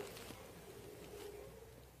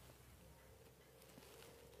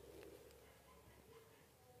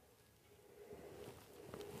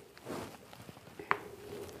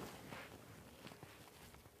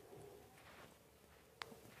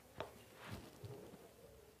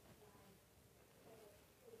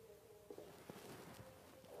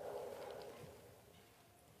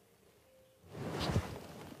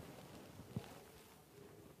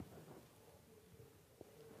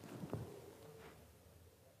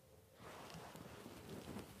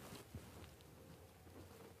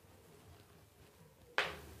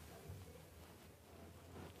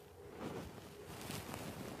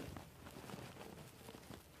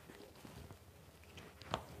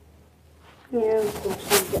 Yeah, of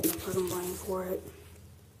course I'm getting put on blame for it.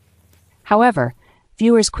 However,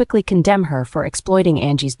 viewers quickly condemn her for exploiting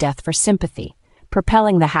Angie's death for sympathy,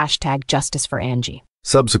 propelling the hashtag Justice for Angie.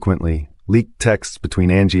 Subsequently, leaked texts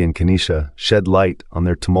between Angie and Kenisha shed light on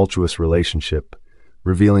their tumultuous relationship,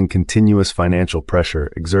 revealing continuous financial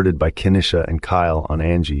pressure exerted by Kenisha and Kyle on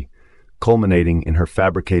Angie, culminating in her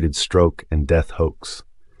fabricated stroke and death hoax.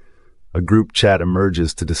 A group chat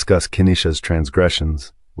emerges to discuss Kenisha's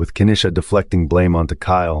transgressions, with Kenisha deflecting blame onto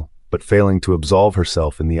Kyle, but failing to absolve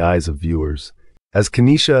herself in the eyes of viewers. As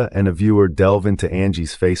Kenisha and a viewer delve into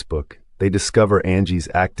Angie's Facebook, they discover Angie's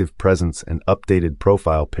active presence and updated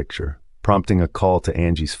profile picture, prompting a call to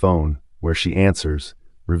Angie's phone, where she answers,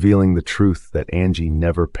 revealing the truth that Angie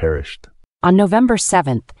never perished. On November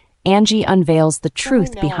 7th, Angie unveils the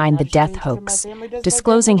truth behind the death hoax,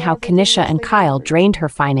 disclosing how Kenisha and Kyle drained her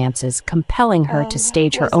finances, compelling her to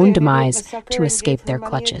stage her own demise to escape their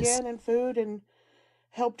clutches. And food and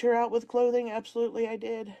helped her out with clothing. Absolutely, I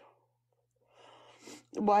did.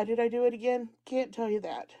 Why did I do it again? Can't tell you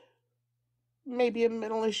that. Maybe a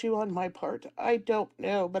mental issue on my part. I don't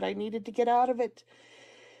know, but I needed to get out of it.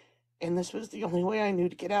 And this was the only way I knew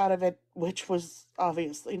to get out of it, which was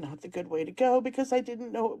obviously not the good way to go because I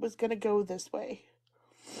didn't know it was going to go this way.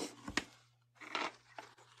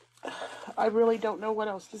 I really don't know what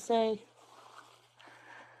else to say.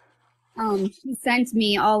 She sent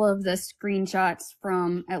me all of the screenshots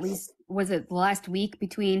from at least, was it the last week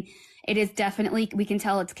between, it is definitely, we can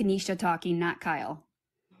tell it's Kenisha talking, not Kyle,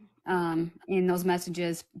 in those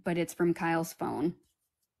messages, but it's from Kyle's phone.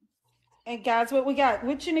 And guys, what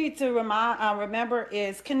you need to remember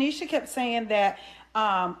is Kenisha kept saying that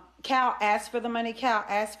Cal asked for the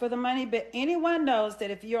money, but anyone knows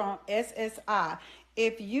that if you're on SSI,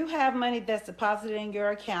 if you have money that's deposited in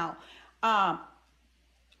your account,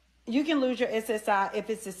 You can lose your SSI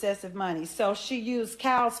if it's excessive money. So she used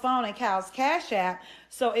Cal's phone and Cal's Cash App,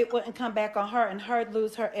 so it wouldn't come back on her and her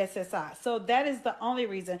lose her SSI. So that is the only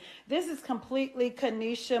reason. This is completely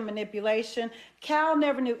Kenisha manipulation. Cal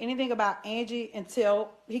never knew anything about Angie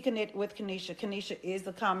until he connected with Kenisha. Kenisha is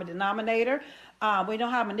the common denominator. We know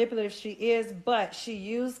how manipulative she is, but she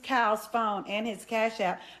used Cal's phone and his Cash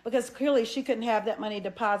App because clearly she couldn't have that money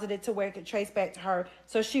deposited to where it could trace back to her,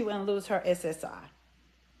 so she wouldn't lose her SSI.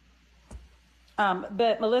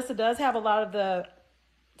 But Melissa does have a lot of the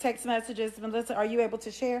text messages. Melissa, are you able to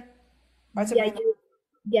share? Or to Yeah,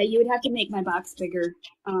 bring you would have to make my box bigger.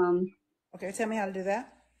 Okay, tell me how to do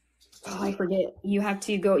that. Oh, I forget. You have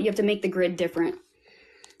to make the grid different.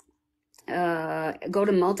 Go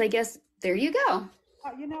to multi, I guess. There you go. Oh,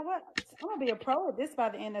 you know what? I'm gonna be a pro at this by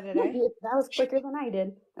the end of the day. That was quicker than I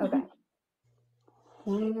did. Okay.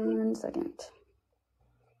 1 second.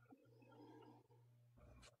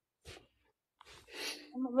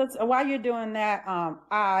 Melissa, while you're doing that,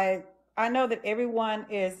 I know that everyone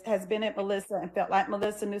has been at Melissa and felt like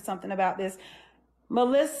Melissa knew something about this.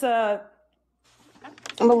 Melissa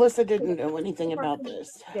didn't know anything about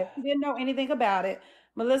this. Yes, she didn't know anything about it.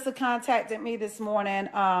 Melissa contacted me this morning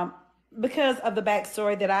because of the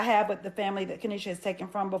backstory that I have with the family that Kenisha has taken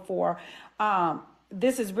from before.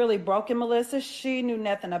 This is really broken Melissa. She knew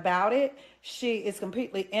nothing about it. She is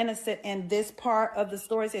completely innocent in this part of the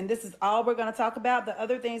stories, and this is all we're going to talk about. The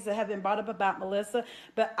other things that have been brought up about Melissa,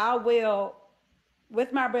 but I will,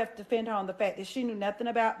 with my breath, defend her on the fact that she knew nothing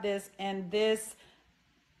about this, and this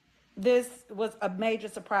was a major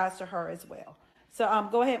surprise to her as well. So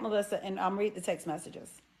go ahead, Melissa, and read the text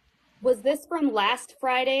messages. Was this from last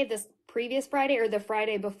Friday, this previous Friday, or the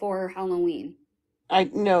Friday before Halloween?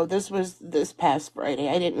 No, this was this past Friday.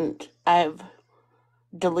 I've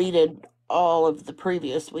deleted all of the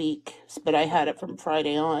previous week, but I had it from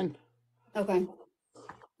Friday on. Okay.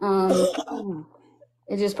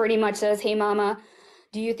 It just pretty much says, "Hey, Mama,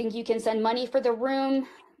 do you think you can send money for the room?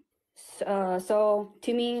 So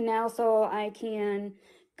to me now, so I can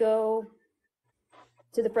go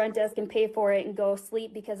to the front desk and pay for it and go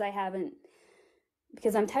sleep because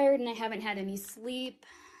I'm tired and I haven't had any sleep."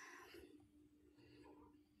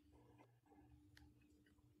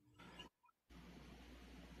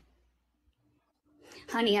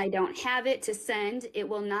 Honey, I don't have it to send. It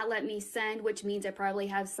will not let me send, which means I probably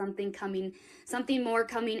have something more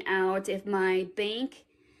coming out. If my bank,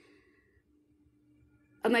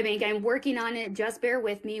 I'm working on it. Just bear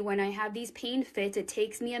with me. When I have these pain fits, it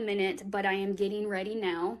takes me a minute, but I am getting ready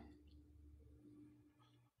now.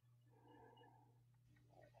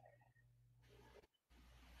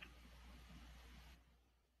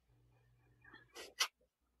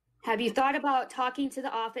 Have you thought about talking to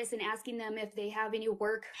the office and asking them if they have any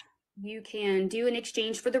work you can do in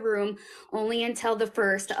exchange for the room only until the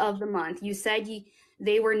 1st of the month? You said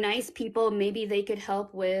they were nice people. Maybe they could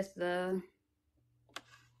help with the...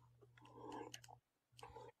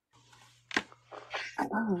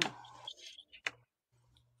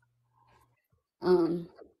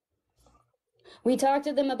 We talked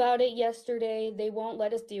to them about it yesterday. They won't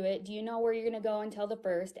let us do it. Do you know where you're going to go until the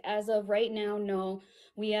 1st? As of right now, no.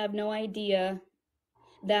 We have no idea.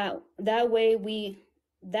 That way we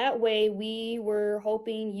were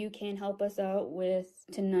hoping you can help us out with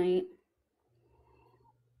tonight.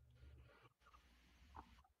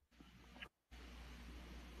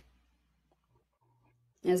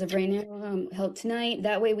 As of right now, help tonight.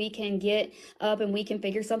 That way we can get up and we can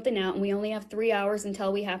figure something out. And we only have 3 hours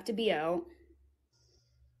until we have to be out.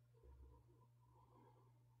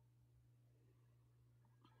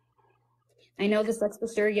 I know this sucks for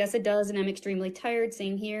sure. Yes, it does. And I'm extremely tired.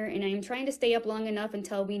 Same here. And I am trying to stay up long enough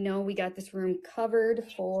until we know we got this room covered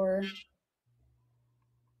for...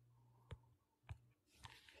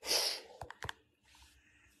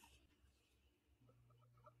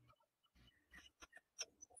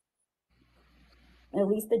 at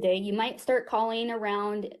least a day. You might start calling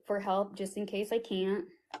around for help just in case I can't.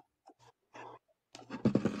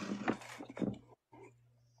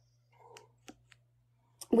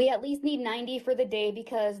 We at least need 90 for the day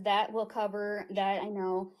because that will cover that. I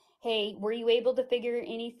know. Hey, were you able to figure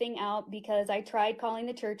anything out? Because I tried calling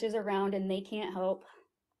the churches around and they can't help.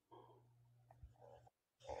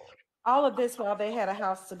 All of this while they had a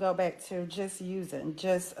house to go back to, just using,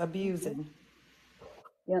 just abusing.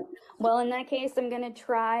 Yep. Well, in that case, I'm going to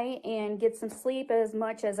try and get some sleep as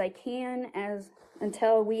much as I can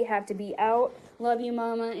until we have to be out. Love you,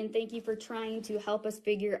 Mama, and thank you for trying to help us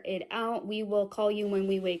figure it out. We will call you when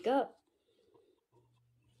we wake up.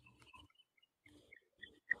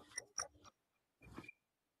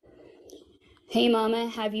 Hey, Mama,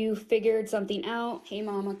 have you figured something out? Hey,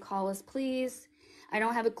 Mama, call us, please. I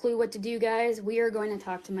don't have a clue what to do, guys. We are going to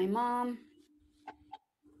talk to my mom.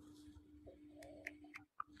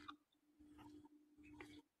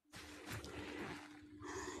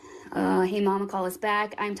 Hey, Mama, call us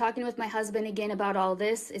back. I'm talking with my husband again about all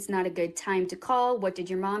this. It's not a good time to call. What did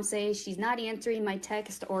your mom say? She's not answering my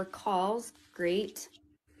text or calls. Great.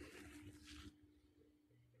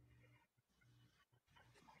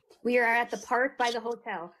 We are at the park by the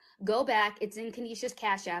hotel. Go back. It's in Kenisha's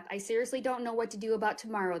Cash App. I seriously don't know what to do about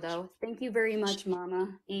tomorrow, though. Thank you very much, Mama.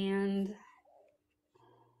 And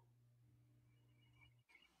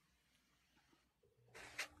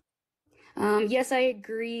yes, I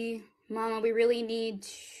agree, Mama. We truly need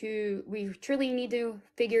to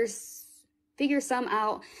figure some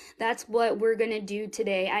out. That's what we're gonna do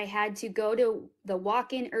today. I had to go to the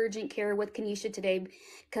walk-in urgent care with Kenisha today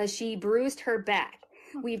because she bruised her back.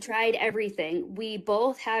 We've tried everything. We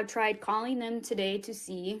both have tried calling them today to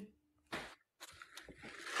see.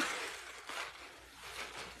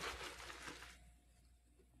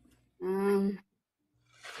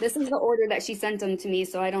 This is the order that she sent them to me,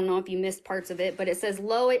 so I don't know if you missed parts of it, but it says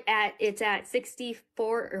it's at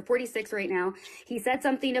 64 or 46 right now. He said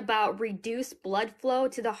something about reduced blood flow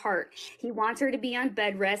to the heart. He wants her to be on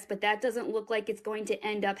bed rest, but that doesn't look like it's going to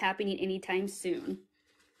end up happening anytime soon.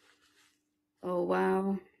 Oh,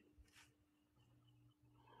 wow.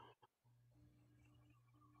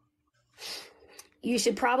 You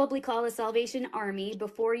should probably call the Salvation Army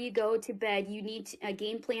before you go to bed. You need a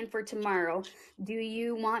game plan for tomorrow. Do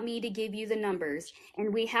you want me to give you the numbers?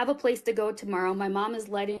 And we have a place to go tomorrow. My mom is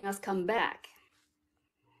letting us come back.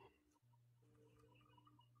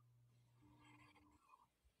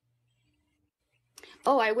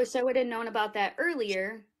 Oh, I wish I would have known about that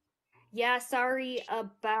earlier. Yeah, sorry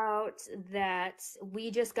about that.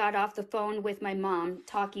 We just got off the phone with my mom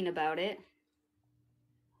talking about it.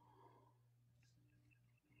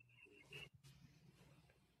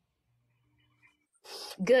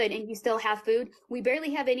 Good, and you still have food? We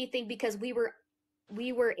barely have anything because we weren't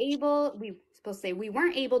able to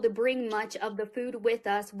bring much of the food with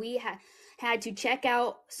us. We had to check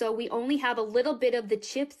out, so we only have a little bit of the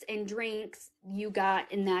chips and drinks you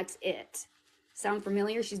got, and that's it. Sound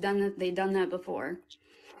familiar? They've done that before.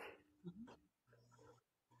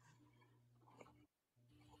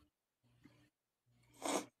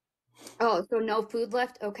 Oh, so no food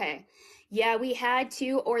left? Okay. Yeah, we had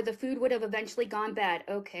to, or the food would have eventually gone bad.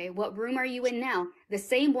 Okay, what room are you in now? The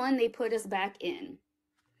same one they put us back in.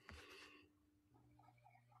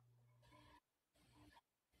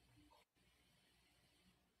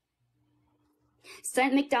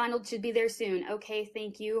 Sent McDonald should be there soon. Okay,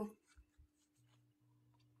 thank you.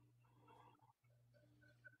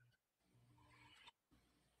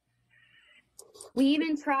 We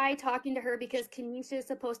even tried talking to her because Kenisha is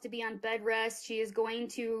supposed to be on bed rest. She is going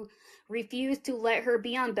to refuse to let her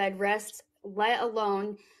be on bed rest, let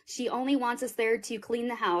alone she only wants us there to clean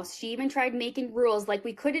the house. She even tried making rules like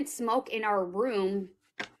we couldn't smoke in our room.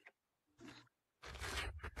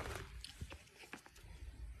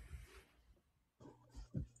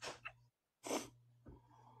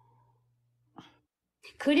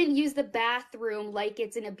 Couldn't use the bathroom like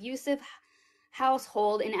it's an abusive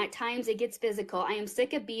household, and at times it gets physical. I am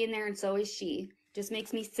sick of being there, and so is she. Just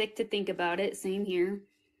makes me sick to think about it. Same here.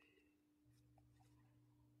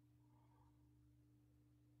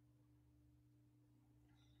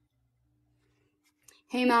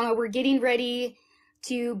 Hey, Mama, we're getting ready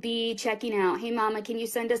to be checking out. Hey, Mama, can you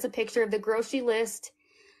send us a picture of the grocery list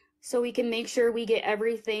so we can make sure we get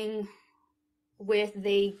everything with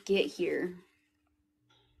they get here?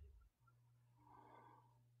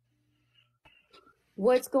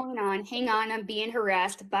 What's going on? Hang on, I'm being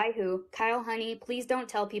harassed. By who? Kyle, honey, please don't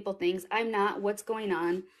tell people things. I'm not. What's going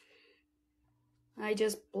on? I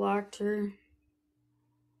just blocked her.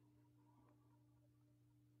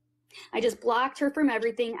 I just blocked her from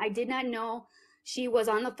everything. I did not know she was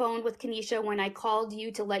on the phone with Kenisha when I called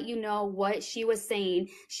you to let you know what she was saying.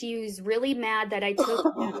 She was really mad that I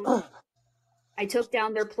took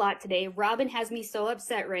down their plot today. Robin has me so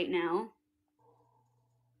upset right now.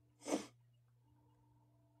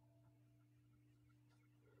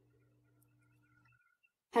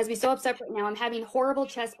 Has me so upset right now. I'm having horrible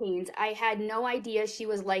chest pains. I had no idea she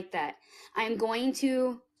was like that. I'm going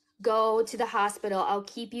to go to the hospital. I'll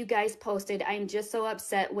keep you guys posted. I'm just so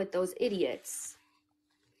upset with those idiots.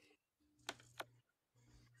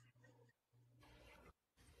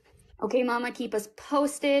 Okay, Mama, keep us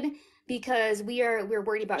posted because we're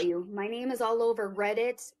worried about you. My name is all over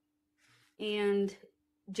Reddit, and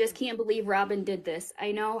just can't believe Robin did this.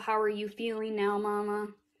 I know. How are you feeling now, Mama?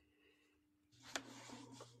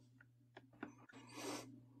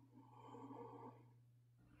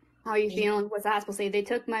 How are you feeling? What's the hospital say? They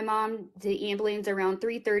took my mom to the ambulance around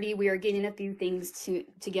 3:30. We are getting a few things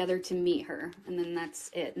together to meet her. And then that's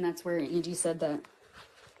it. And that's where Angie said that.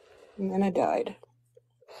 And then I died.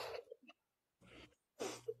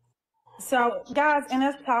 So, guys, and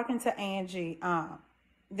us talking to Angie,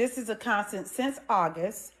 this is a constant since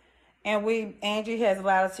August, and Angie has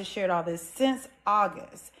allowed us to share all this since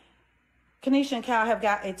August. Kenisha and Kyle have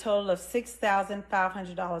got a total of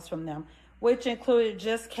 $6,500 from them, which included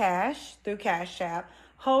just cash through Cash App,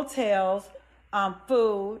 hotels,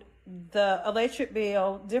 food, the electric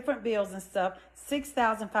bill, different bills and stuff.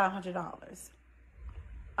 $6,500.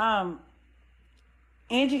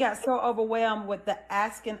 Angie got so overwhelmed with the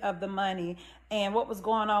asking of the money and what was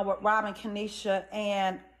going on with Robin, Kenisha,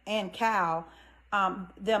 and Cal.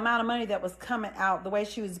 The amount of money that was coming out, the way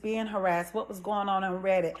she was being harassed, what was going on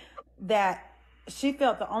Reddit, that she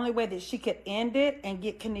felt the only way that she could end it and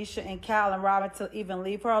get Kenisha and Cal and Robin to even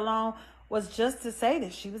leave her alone was just to say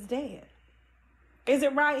that she was dead. Is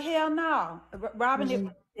it right? Hell no.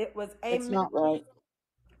 Robin, it was It's not right.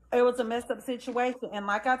 It was a messed up situation. And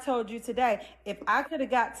like I told you today, if I could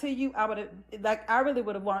have got to you, I really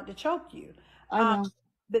would have wanted to choke you. I know.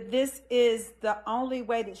 But this is the only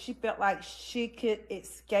way that she felt like she could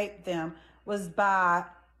escape them was by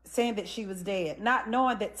saying that she was dead. Not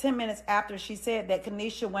knowing that 10 minutes after she said that,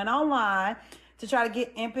 Kenisha went online to try to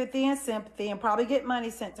get empathy and sympathy and probably get money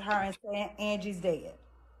sent to her and saying Angie's dead.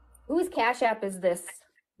 Whose Cash App is this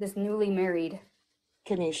newly married?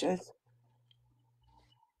 Kenisha's.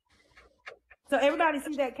 So everybody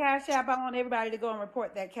see that Cash App? I want everybody to go and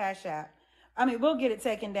report that Cash App. I mean, we'll get it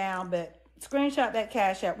taken down, but screenshot that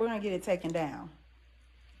Cash App. We're going to get it taken down.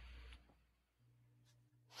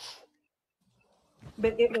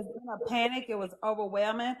 But it was in a panic. It was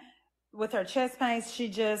overwhelming. With her chest pains,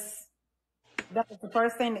 that was the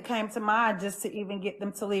first thing that came to mind, just to even get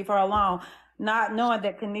them to leave her alone. Not knowing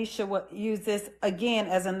that Kenisha would use this again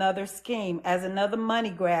as another scheme, as another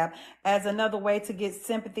money grab, as another way to get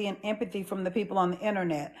sympathy and empathy from the people on the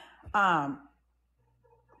internet.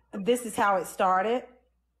 This is how it started.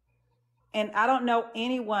 And I don't know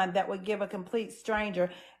anyone that would give a complete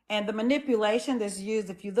stranger. And the manipulation that's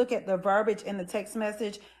used, if you look at the verbiage in the text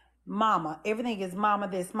message, mama, everything is mama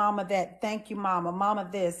this, mama that, thank you, mama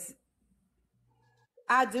this.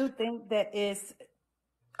 I do think that it's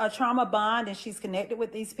a trauma bond and she's connected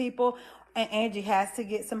with these people, and Angie has to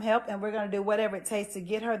get some help, and we're going to do whatever it takes to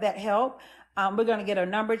get her that help. We're going to get her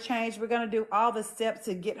number changed. We're going to do all the steps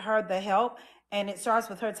to get her the help, and it starts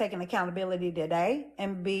with her taking accountability today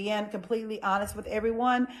and being completely honest with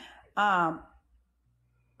everyone.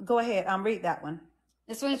 Go ahead, read that one.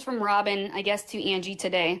 This one's from Robin, I guess, to Angie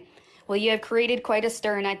today. Well, you have created quite a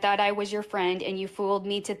stir, and I thought I was your friend, and you fooled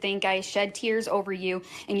me to think I shed tears over you,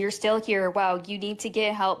 and you're still here. Wow, you need to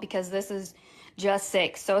get help because this is just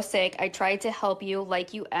sick, so sick. I tried to help you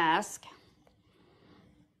like you asked.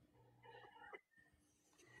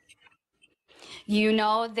 You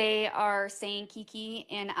know they are saying Kiki,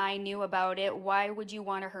 and I knew about it. Why would you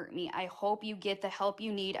want to hurt me? I hope you get the help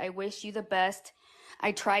you need. I wish you the best.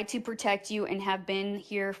 I tried to protect you and have been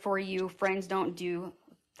here for you. Friends don't do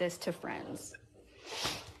this to friends.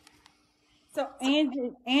 So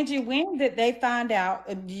Angie, when did they find out?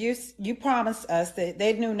 You promised us that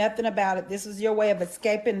they knew nothing about it. This was your way of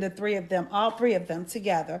escaping the three of them, all three of them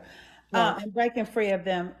together, and breaking free of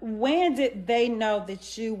them. When did they know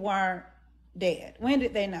that you weren't dead? When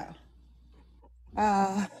did they know?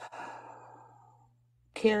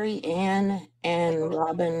 Carrie Ann and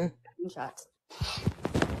Robin.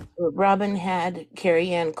 Robin had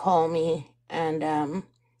Carrie Ann call me, and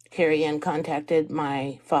Carrie Ann contacted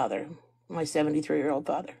my father, my 73-year-old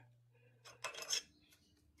father.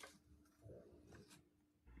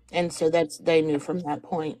 And so they knew from that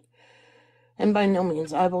point. And by no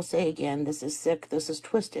means, I will say again, this is sick, this is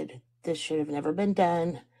twisted. This should have never been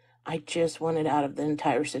done. I just wanted out of the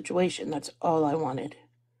entire situation. That's all I wanted.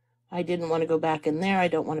 I didn't want to go back in there. I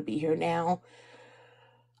don't want to be here now.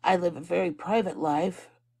 I live a very private life.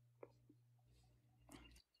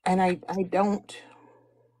 And I don't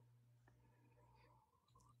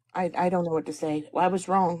know what to say. I was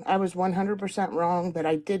wrong. I was 100% wrong, but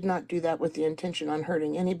I did not do that with the intention on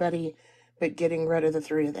hurting anybody, but getting rid of the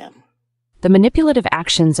three of them. The manipulative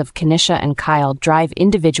actions of Kenisha and Kyle drive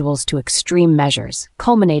individuals to extreme measures,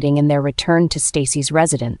 culminating in their return to Stacy's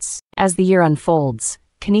residence. As the year unfolds,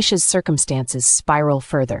 Kenisha's circumstances spiral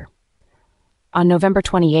further. On November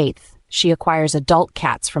 28th, she acquires adult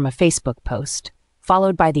cats from a Facebook post,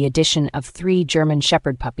 followed by the addition of 3 German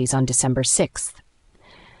Shepherd puppies on December 6th.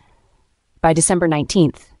 By December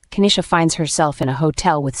 19th, Kenisha finds herself in a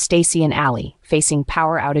hotel with Stacy and Allie, facing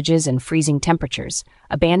power outages and freezing temperatures,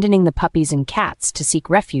 abandoning the puppies and cats to seek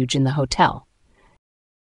refuge in the hotel.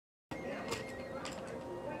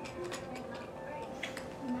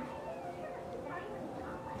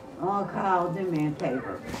 Oh, Kyle, do me a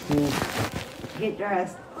favor. Get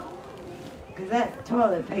dressed. Because that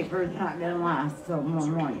toilet paper is not going to last till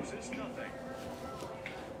morning.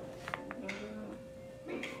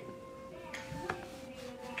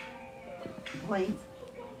 Please.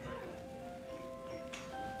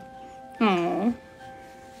 Aww.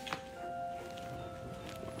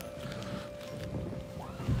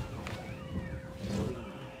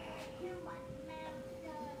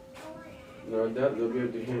 No, that they'll be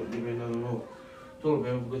able to give me another more toilet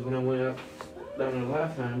paper because when I went out down there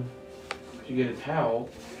last time to get a towel,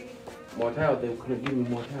 more towels, they couldn't give me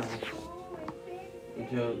more towels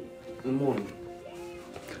until the morning.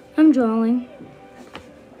 I'm drawing.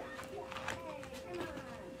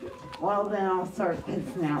 Well, then I'll start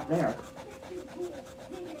pissing out there.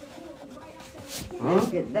 Huh?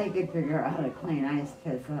 They could figure out how to clean ice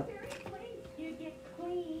piss up.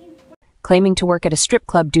 Claiming to work at a strip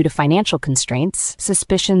club due to financial constraints,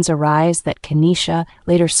 suspicions arise that Kenisha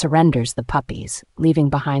later surrenders the puppies, leaving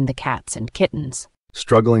behind the cats and kittens.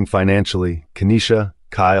 Struggling financially, Kenisha,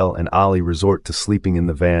 Kyle, and Ollie resort to sleeping in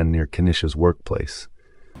the van near Kenisha's workplace.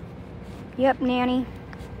 Yep, Nanny.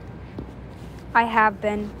 I have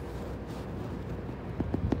been.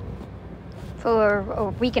 For a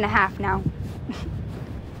week and a half now.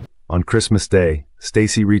 On Christmas Day,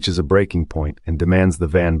 Stacy reaches a breaking point and demands the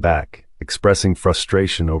van back, expressing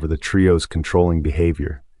frustration over the trio's controlling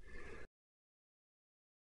behavior.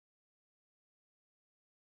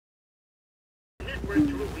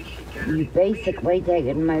 You basically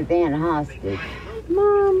taken my van hostage.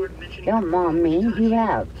 Mom. Don't mom me, you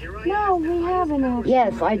have. No, we haven't actually.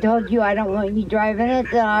 Yes, I told you I don't want you driving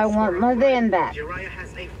it, that I want my van back.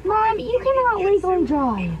 Mom, you cannot legally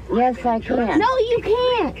drive. Yes, I can. No, you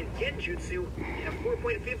can't.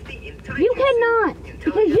 You cannot,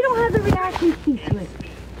 because you don't have the reaction speed to it.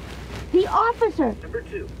 The officer.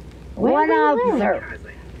 One officer.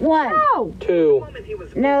 One. No. 2.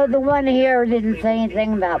 No, the one here didn't say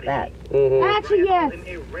anything about that. Actually, yes.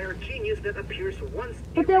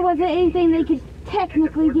 But there wasn't anything they could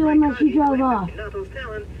technically do unless you drove off.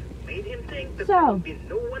 So.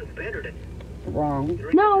 Wrong.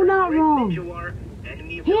 No, not wrong.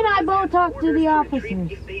 He and I both talked to the officers.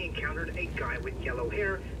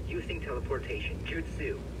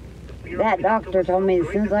 That doctor told me as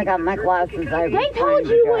soon as I got my glasses, I was They told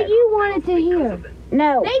you what you wanted to hear.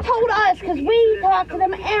 No. They told us because we talked to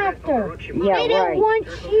them after. Yeah, they didn't right. want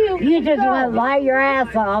you. You just want to lie your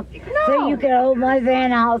ass off so you can hold my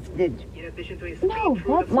van hostage. No,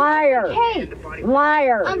 that's Liar. not the case.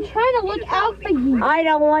 Liar. I'm trying to look out for you. I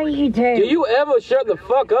don't want you to. Do you ever shut the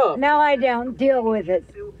fuck up? No, I don't. Deal with it.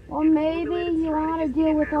 Well, maybe you want to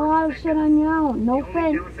deal with a lot of shit on your own. No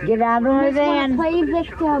offense. Get out of my van. Play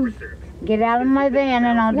victim. Get out of my van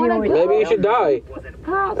and I'll deal with it. Maybe you should die.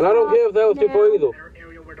 Cops, And I don't care if that was too far either.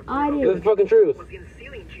 I That's do. the fucking truth.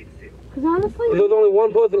 Because honestly, If there's only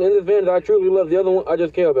one person in this van that I truly love, the other one I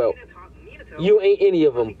just care about. You ain't any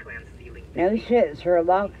of them. No shit,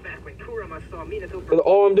 Sherlock. Because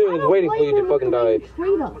all I'm doing is waiting for you to fucking die.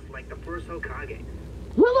 treat us.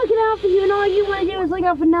 We're looking out for you, and all you want to do is look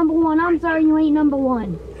out for number one. I'm sorry, you ain't number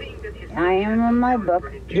one. I am in my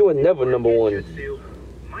book. You were never number one.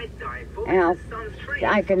 And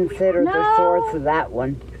I consider the source of that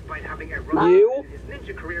one. You?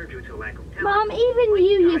 Mom, even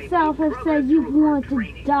you yourself have said you want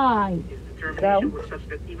to die. So?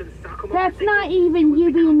 That's not even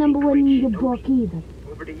you being number one in your book either.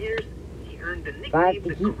 If I have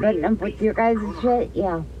to keep putting up with your guys' shit,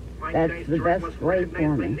 yeah. That's the best way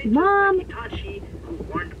for me. Mom, do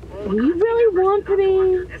you really want to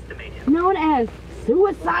be known as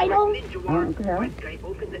suicidal? I don't care.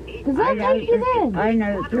 Because I'll take you then. I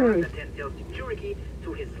know the truth.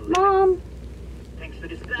 Mom,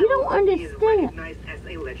 you don't understand.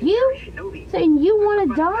 You saying you want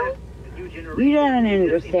to die? You don't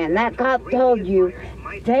understand. That cop told you,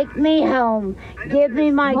 take me home, give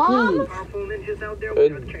me my keys.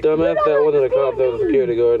 Dumbass, that wasn't a cop, that was a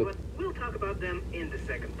security guard.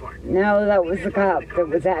 No, that was the cop that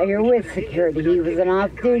was out here with security. He was an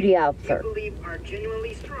off-duty officer.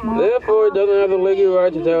 Therefore, it doesn't have the legal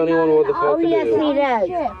right to tell anyone what the fuck Oh, to yes, do. he does.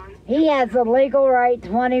 He has a legal right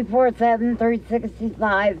 24/7,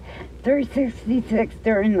 365, 366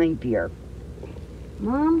 during leap year.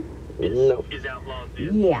 Mom, No.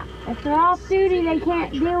 Yeah. If they're off duty, they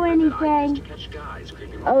can't do anything.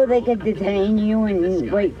 Oh, they could detain you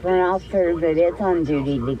and wait for an officer that is on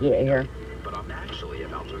duty to get here. But I'm actually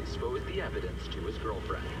about to expose the evidence to his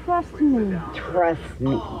girlfriend. Trust me. Trust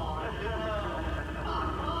me.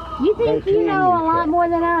 You think you know a lot more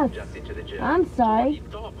than us. I'm sorry.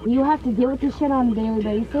 You have to deal with this shit on a daily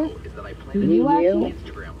basis. Do you actually?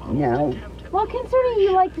 No. Well, considering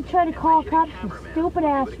you like to try to call cops for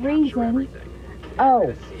stupid-ass reasons.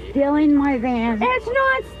 Oh, stealing my van. It's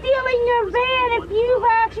not stealing your van if you've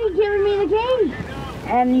actually given me the keys.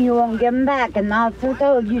 And you won't give them back. And the officer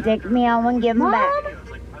told you take me out and give them back.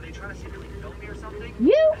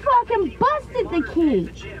 You fucking busted the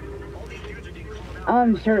key. Oh,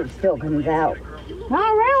 I'm sure it still comes out.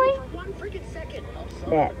 Not really.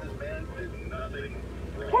 That.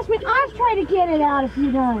 Trust me, I've tried to get it out a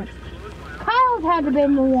few times. Kyle's had to be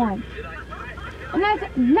the one. And that's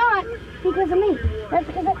not because of me. That's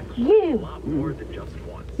because of you. You're the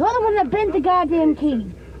one that bent the goddamn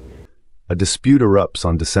key. A dispute erupts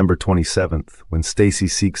on December 27th when Stacy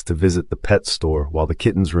seeks to visit the pet store while the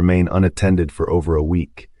kittens remain unattended for over a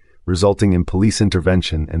week, resulting in police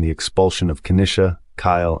intervention and the expulsion of Kenisha,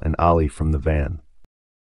 Kyle, and Ali from the van.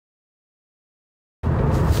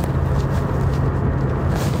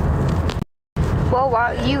 Well,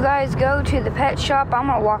 while you guys go to the pet shop, I'm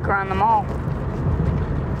gonna walk around the mall.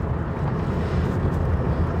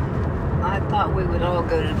 I thought we would all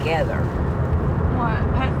go together. What,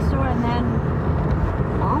 pet store and then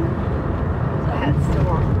Mom? Pet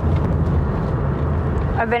store.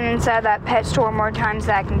 I've been inside that pet store more times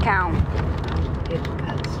than I can count. It's a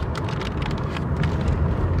pet store.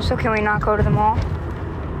 So can we not go to the mall?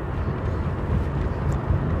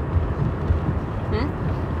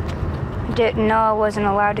 Didn't know I wasn't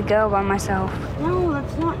allowed to go by myself. No,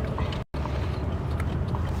 that's not.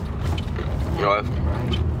 You know,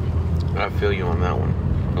 I feel you on that one.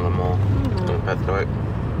 On the mall. On the pet store.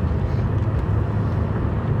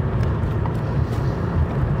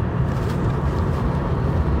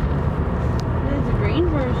 There's a green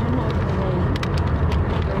version of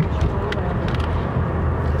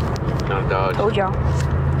the Not dodge. Told y'all.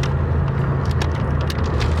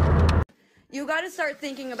 You got to start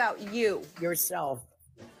thinking about you. Yourself.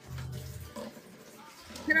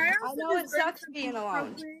 Can I know it sucks being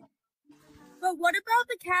alone. But what about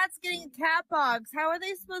the cats getting a cat box? How are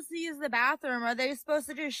they supposed to use the bathroom? Are they supposed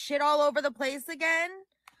to just shit all over the place again?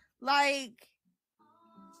 Like...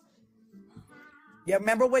 Yeah,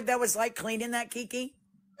 remember what that was like cleaning that, Kiki?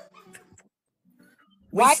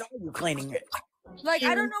 We saw you cleaning it. Like,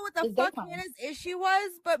 I don't know what the fuck Hannah's issue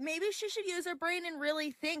was, but maybe she should use her brain and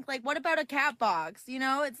really think, like, what about a cat box? You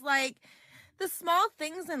know, it's like the small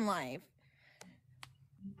things in life.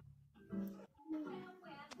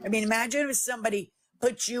 I mean, imagine if somebody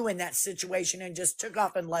put you in that situation and just took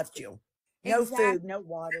off and left you. No food, no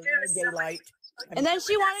water, no daylight. And then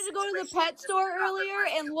she wanted to go to the pet store earlier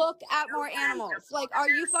and look at more animals. Like, are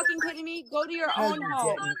you fucking kidding me? Go to your own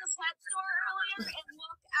home.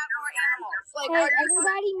 Like, hey,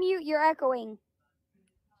 everybody mute, you're echoing.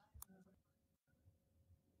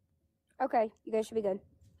 Okay, you guys should be good.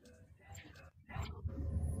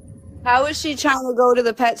 How is she trying to go to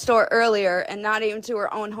the pet store earlier and not even to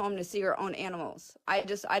her own home to see her own animals? I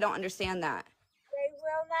don't understand that. They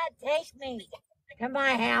will not take me to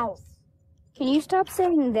my house. Can you stop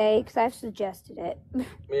saying they? Because I've suggested it.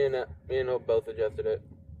 Me and Hope both suggested it.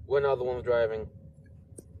 We're not the ones driving.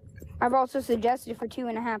 I've also suggested for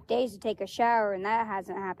 2.5 days to take a shower, and that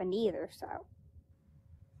hasn't happened either, so.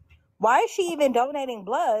 Why is she even donating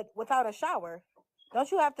blood without a shower?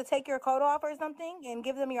 Don't you have to take your coat off or something and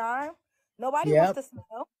give them your arm? Nobody wants to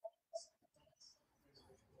smell.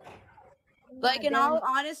 Like, in all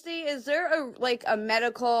honesty, is there a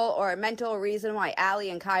medical or a mental reason why Allie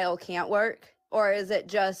and Kyle can't work? Or is it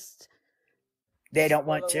just... They don't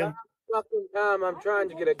want to? Fucking time I'm trying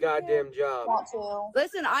to get a goddamn job.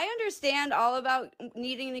 Listen, I understand all about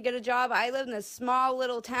needing to get a job. I live in a small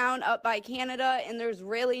little town up by Canada, and there's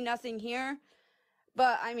really nothing here.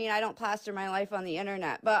 But, I mean, I don't plaster my life on the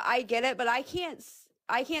internet. But I get it, but I can't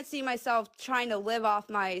see myself trying to live off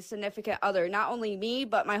my significant other. Not only me,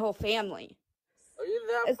 but my whole family. Are you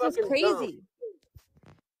that It's just fucking crazy.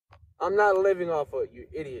 dumb? I'm not living off of you,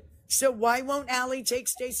 idiot. So why won't Allie take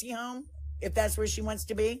Stacy home if that's where she wants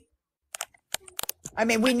to be? I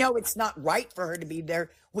mean, we know it's not right for her to be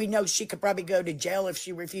there. We know she could probably go to jail if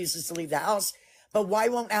she refuses to leave the house. But why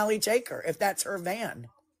won't Allie take her if that's her van?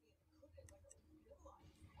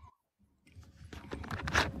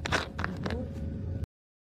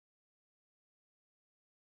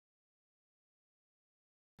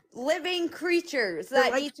 living creatures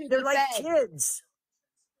that need to be they're like fed. kids.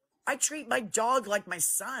 I treat my dog like my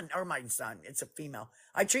son, or my son. It's a female.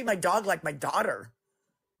 I treat my dog like my daughter.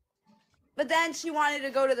 But then she wanted to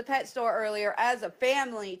go to the pet store earlier as a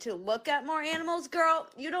family to look at more animals. Girl,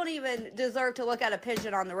 you don't even deserve to look at a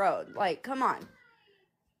pigeon on the road. Like, come on.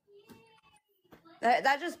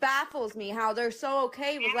 That just baffles me how they're so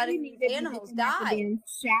okay with letting these animals die.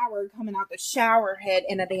 Shower coming out the shower head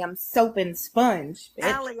in a damn soap and sponge. Bitch.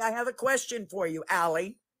 Allie, I have a question for you,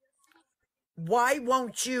 Allie. Why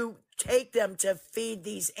won't you take them to feed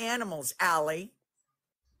these animals, Allie?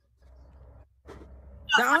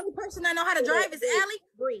 The only person that know how to drive is Allie.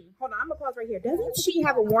 Bree, hold on, I'm gonna pause right here. Doesn't she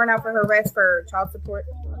have a warrant out for her arrest for child support?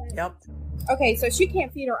 Yep. Okay, so she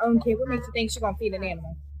can't feed her own kid. What makes you think she's gonna feed an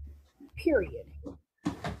animal? Period.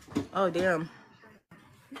 Oh, damn.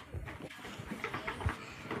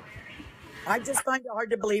 I just find it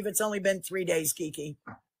hard to believe it's only been 3 days, Kiki.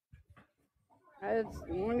 As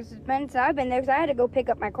long as it's been since I've been there, because I had to go pick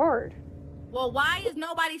up my card. Well, why is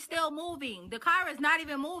nobody still moving? The car is not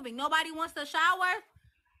even moving. Nobody wants to shower?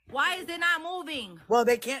 Why is it not moving? Well,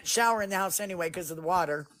 they can't shower in the house anyway because of the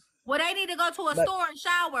water. Well, they need to go to a store and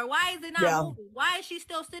shower. Why is it not moving? Why is she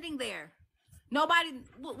still sitting there? Nobody,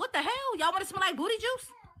 what the hell? Y'all want to smell like booty juice?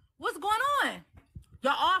 What's going on?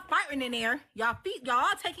 Y'all all fighting in there. Y'all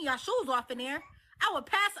all taking your shoes off in there. I would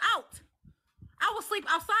pass out. I would sleep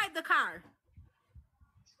outside the car.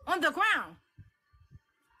 On the ground.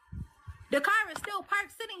 The car is still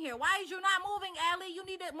parked sitting here. Why is you not moving, Allie? You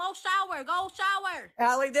need to more shower. Go shower.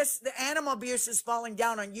 Allie, the animal abuse is falling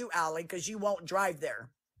down on you, Allie, because you won't drive there.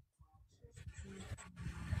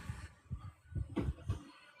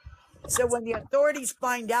 So when the authorities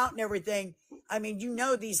find out and everything, I mean, you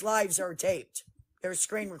know these lives are taped. They're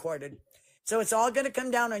screen recorded. So it's all going to come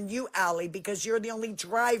down on you, Allie, because you're the only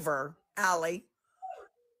driver, Allie,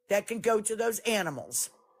 that can go to those animals.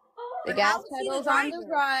 The gas pedal's on the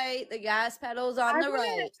right. The gas pedal's on the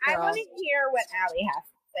right. I want to hear what Allie has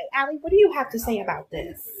to say. Allie, what do you have to say about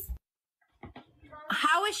this?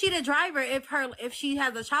 How is she the driver if she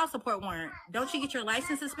has a child support warrant? Don't she get your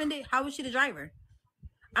license suspended? How is she the driver?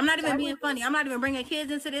 I'm not even being funny. I'm not even bringing kids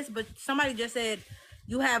into this, but somebody just said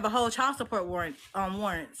you have a whole child support warrant.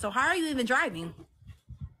 So how are you even driving?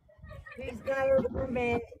 She's got her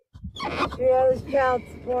permit. She owes child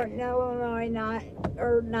support in Illinois, not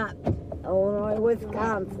Illinois,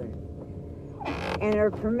 Wisconsin. And her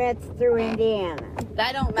permit's through Indiana.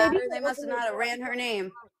 That don't matter. They must have not ran her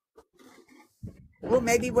name. Well,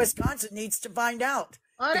 maybe Wisconsin needs to find out.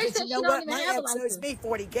 Oh, they because said you know she don't what? even My have a ex owes license. me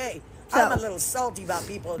 $40K. I'm a little salty about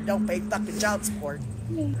people who don't pay fucking child support.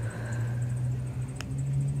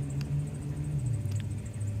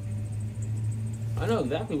 I know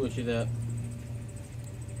exactly where she's at.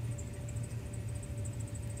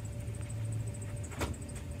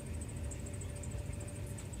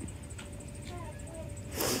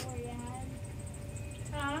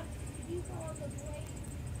 Huh?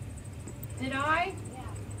 Did I?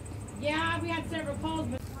 Yeah, we had several calls,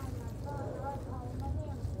 but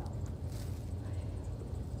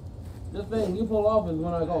This thing, you pull off is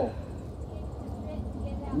when I go.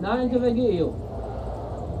 Not until they get you.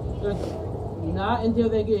 Just not until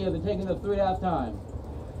they get here. They're taking the 3.5 time.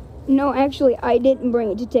 No, actually, I didn't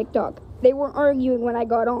bring it to TikTok. They were arguing when I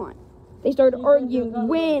got on. They started arguing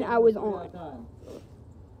when I was on.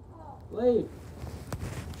 Leave.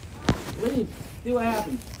 Leave. See what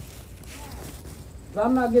happens. 'Cause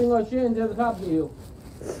I'm not getting on shit until the cops get you.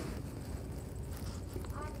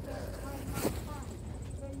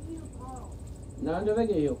 Not until they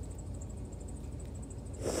get you.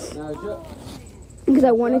 Now shut. Because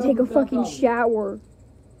I want to take a fucking shower.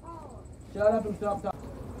 Shut up and stop talking.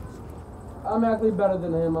 I'm actually better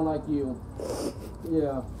than him, unlike you.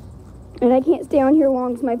 Yeah. And I can't stay on here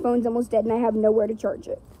long because my phone's almost dead and I have nowhere to charge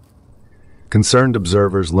it. Concerned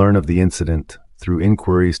observers learn of the incident through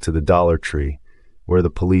inquiries to the Dollar Tree, where the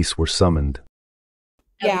police were summoned.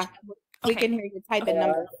 Yeah, we can hear you typing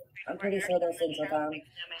numbers. I'm pretty sure they're Central Time.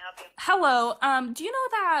 Hello, do you know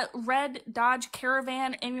that red Dodge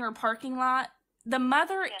Caravan in your parking lot? The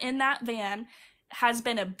mother in that van has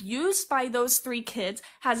been abused by those 3 kids,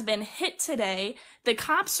 has been hit today. The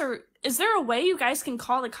cops are... Is there a way you guys can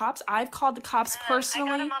call the cops? I've called the cops personally.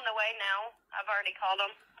 I got them on the way now. I've already called them.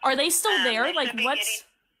 Are they still there? They Like, should be what's...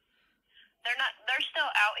 They're still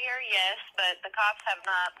out here, yes, but the cops have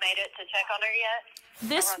not made it to check on her yet.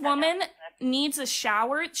 This woman needs a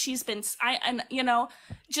shower. She's been,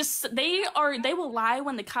 they will lie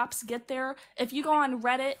when the cops get there. If you go on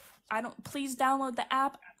Reddit, please download the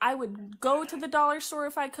app. I would go to the dollar store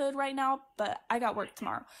if I could right now, but I got work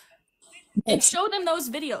tomorrow. and show them those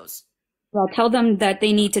videos. Well, tell them that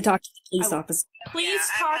they need to talk to the police officer.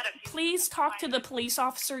 Please talk to the police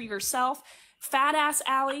officer yourself. Fat ass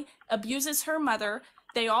Allie abuses her mother.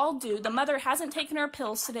 They all do. The mother hasn't taken her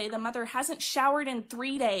pills today. The mother hasn't showered in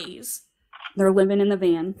 3 days. They're living in the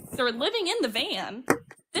van. They're living in the van.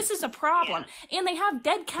 This is a problem. And they have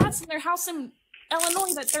dead cats in their house in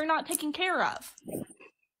Illinois that they're not taking care of. Okay.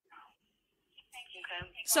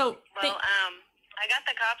 So, well, I got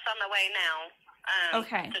the cops on the way now.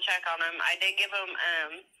 Okay. To check on them. I did give them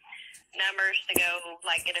numbers to go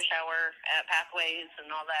like get a shower at Pathways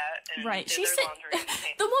and all that. And right. do She's their laundry.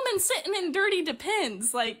 the woman's sitting in dirty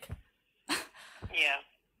Depends, like. Yeah.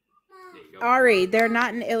 Ari, they're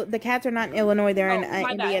not in the cats are not in Illinois. They're in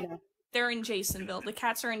Indiana. Bad. They're in Jasonville. The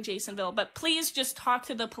cats are in Jasonville. But please just talk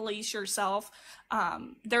to the police yourself.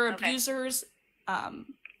 They're abusers, and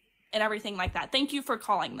everything like that. Thank you for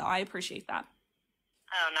calling, though. I appreciate that.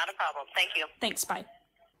 Oh, not a problem. Thank you. Thanks. Bye.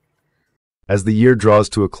 As the year draws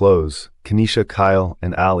to a close, Kenisha, Kyle,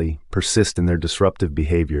 and Allie persist in their disruptive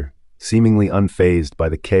behavior, seemingly unfazed by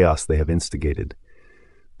the chaos they have instigated.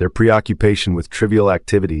 Their preoccupation with trivial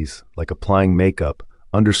activities, like applying makeup,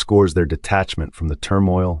 underscores their detachment from the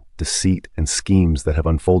turmoil, deceit, and schemes that have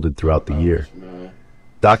unfolded throughout the year.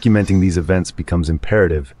 Documenting these events becomes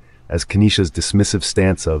imperative, as Kenisha's dismissive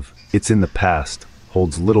stance of, "it's in the past,"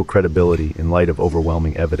 holds little credibility in light of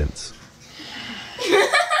overwhelming evidence.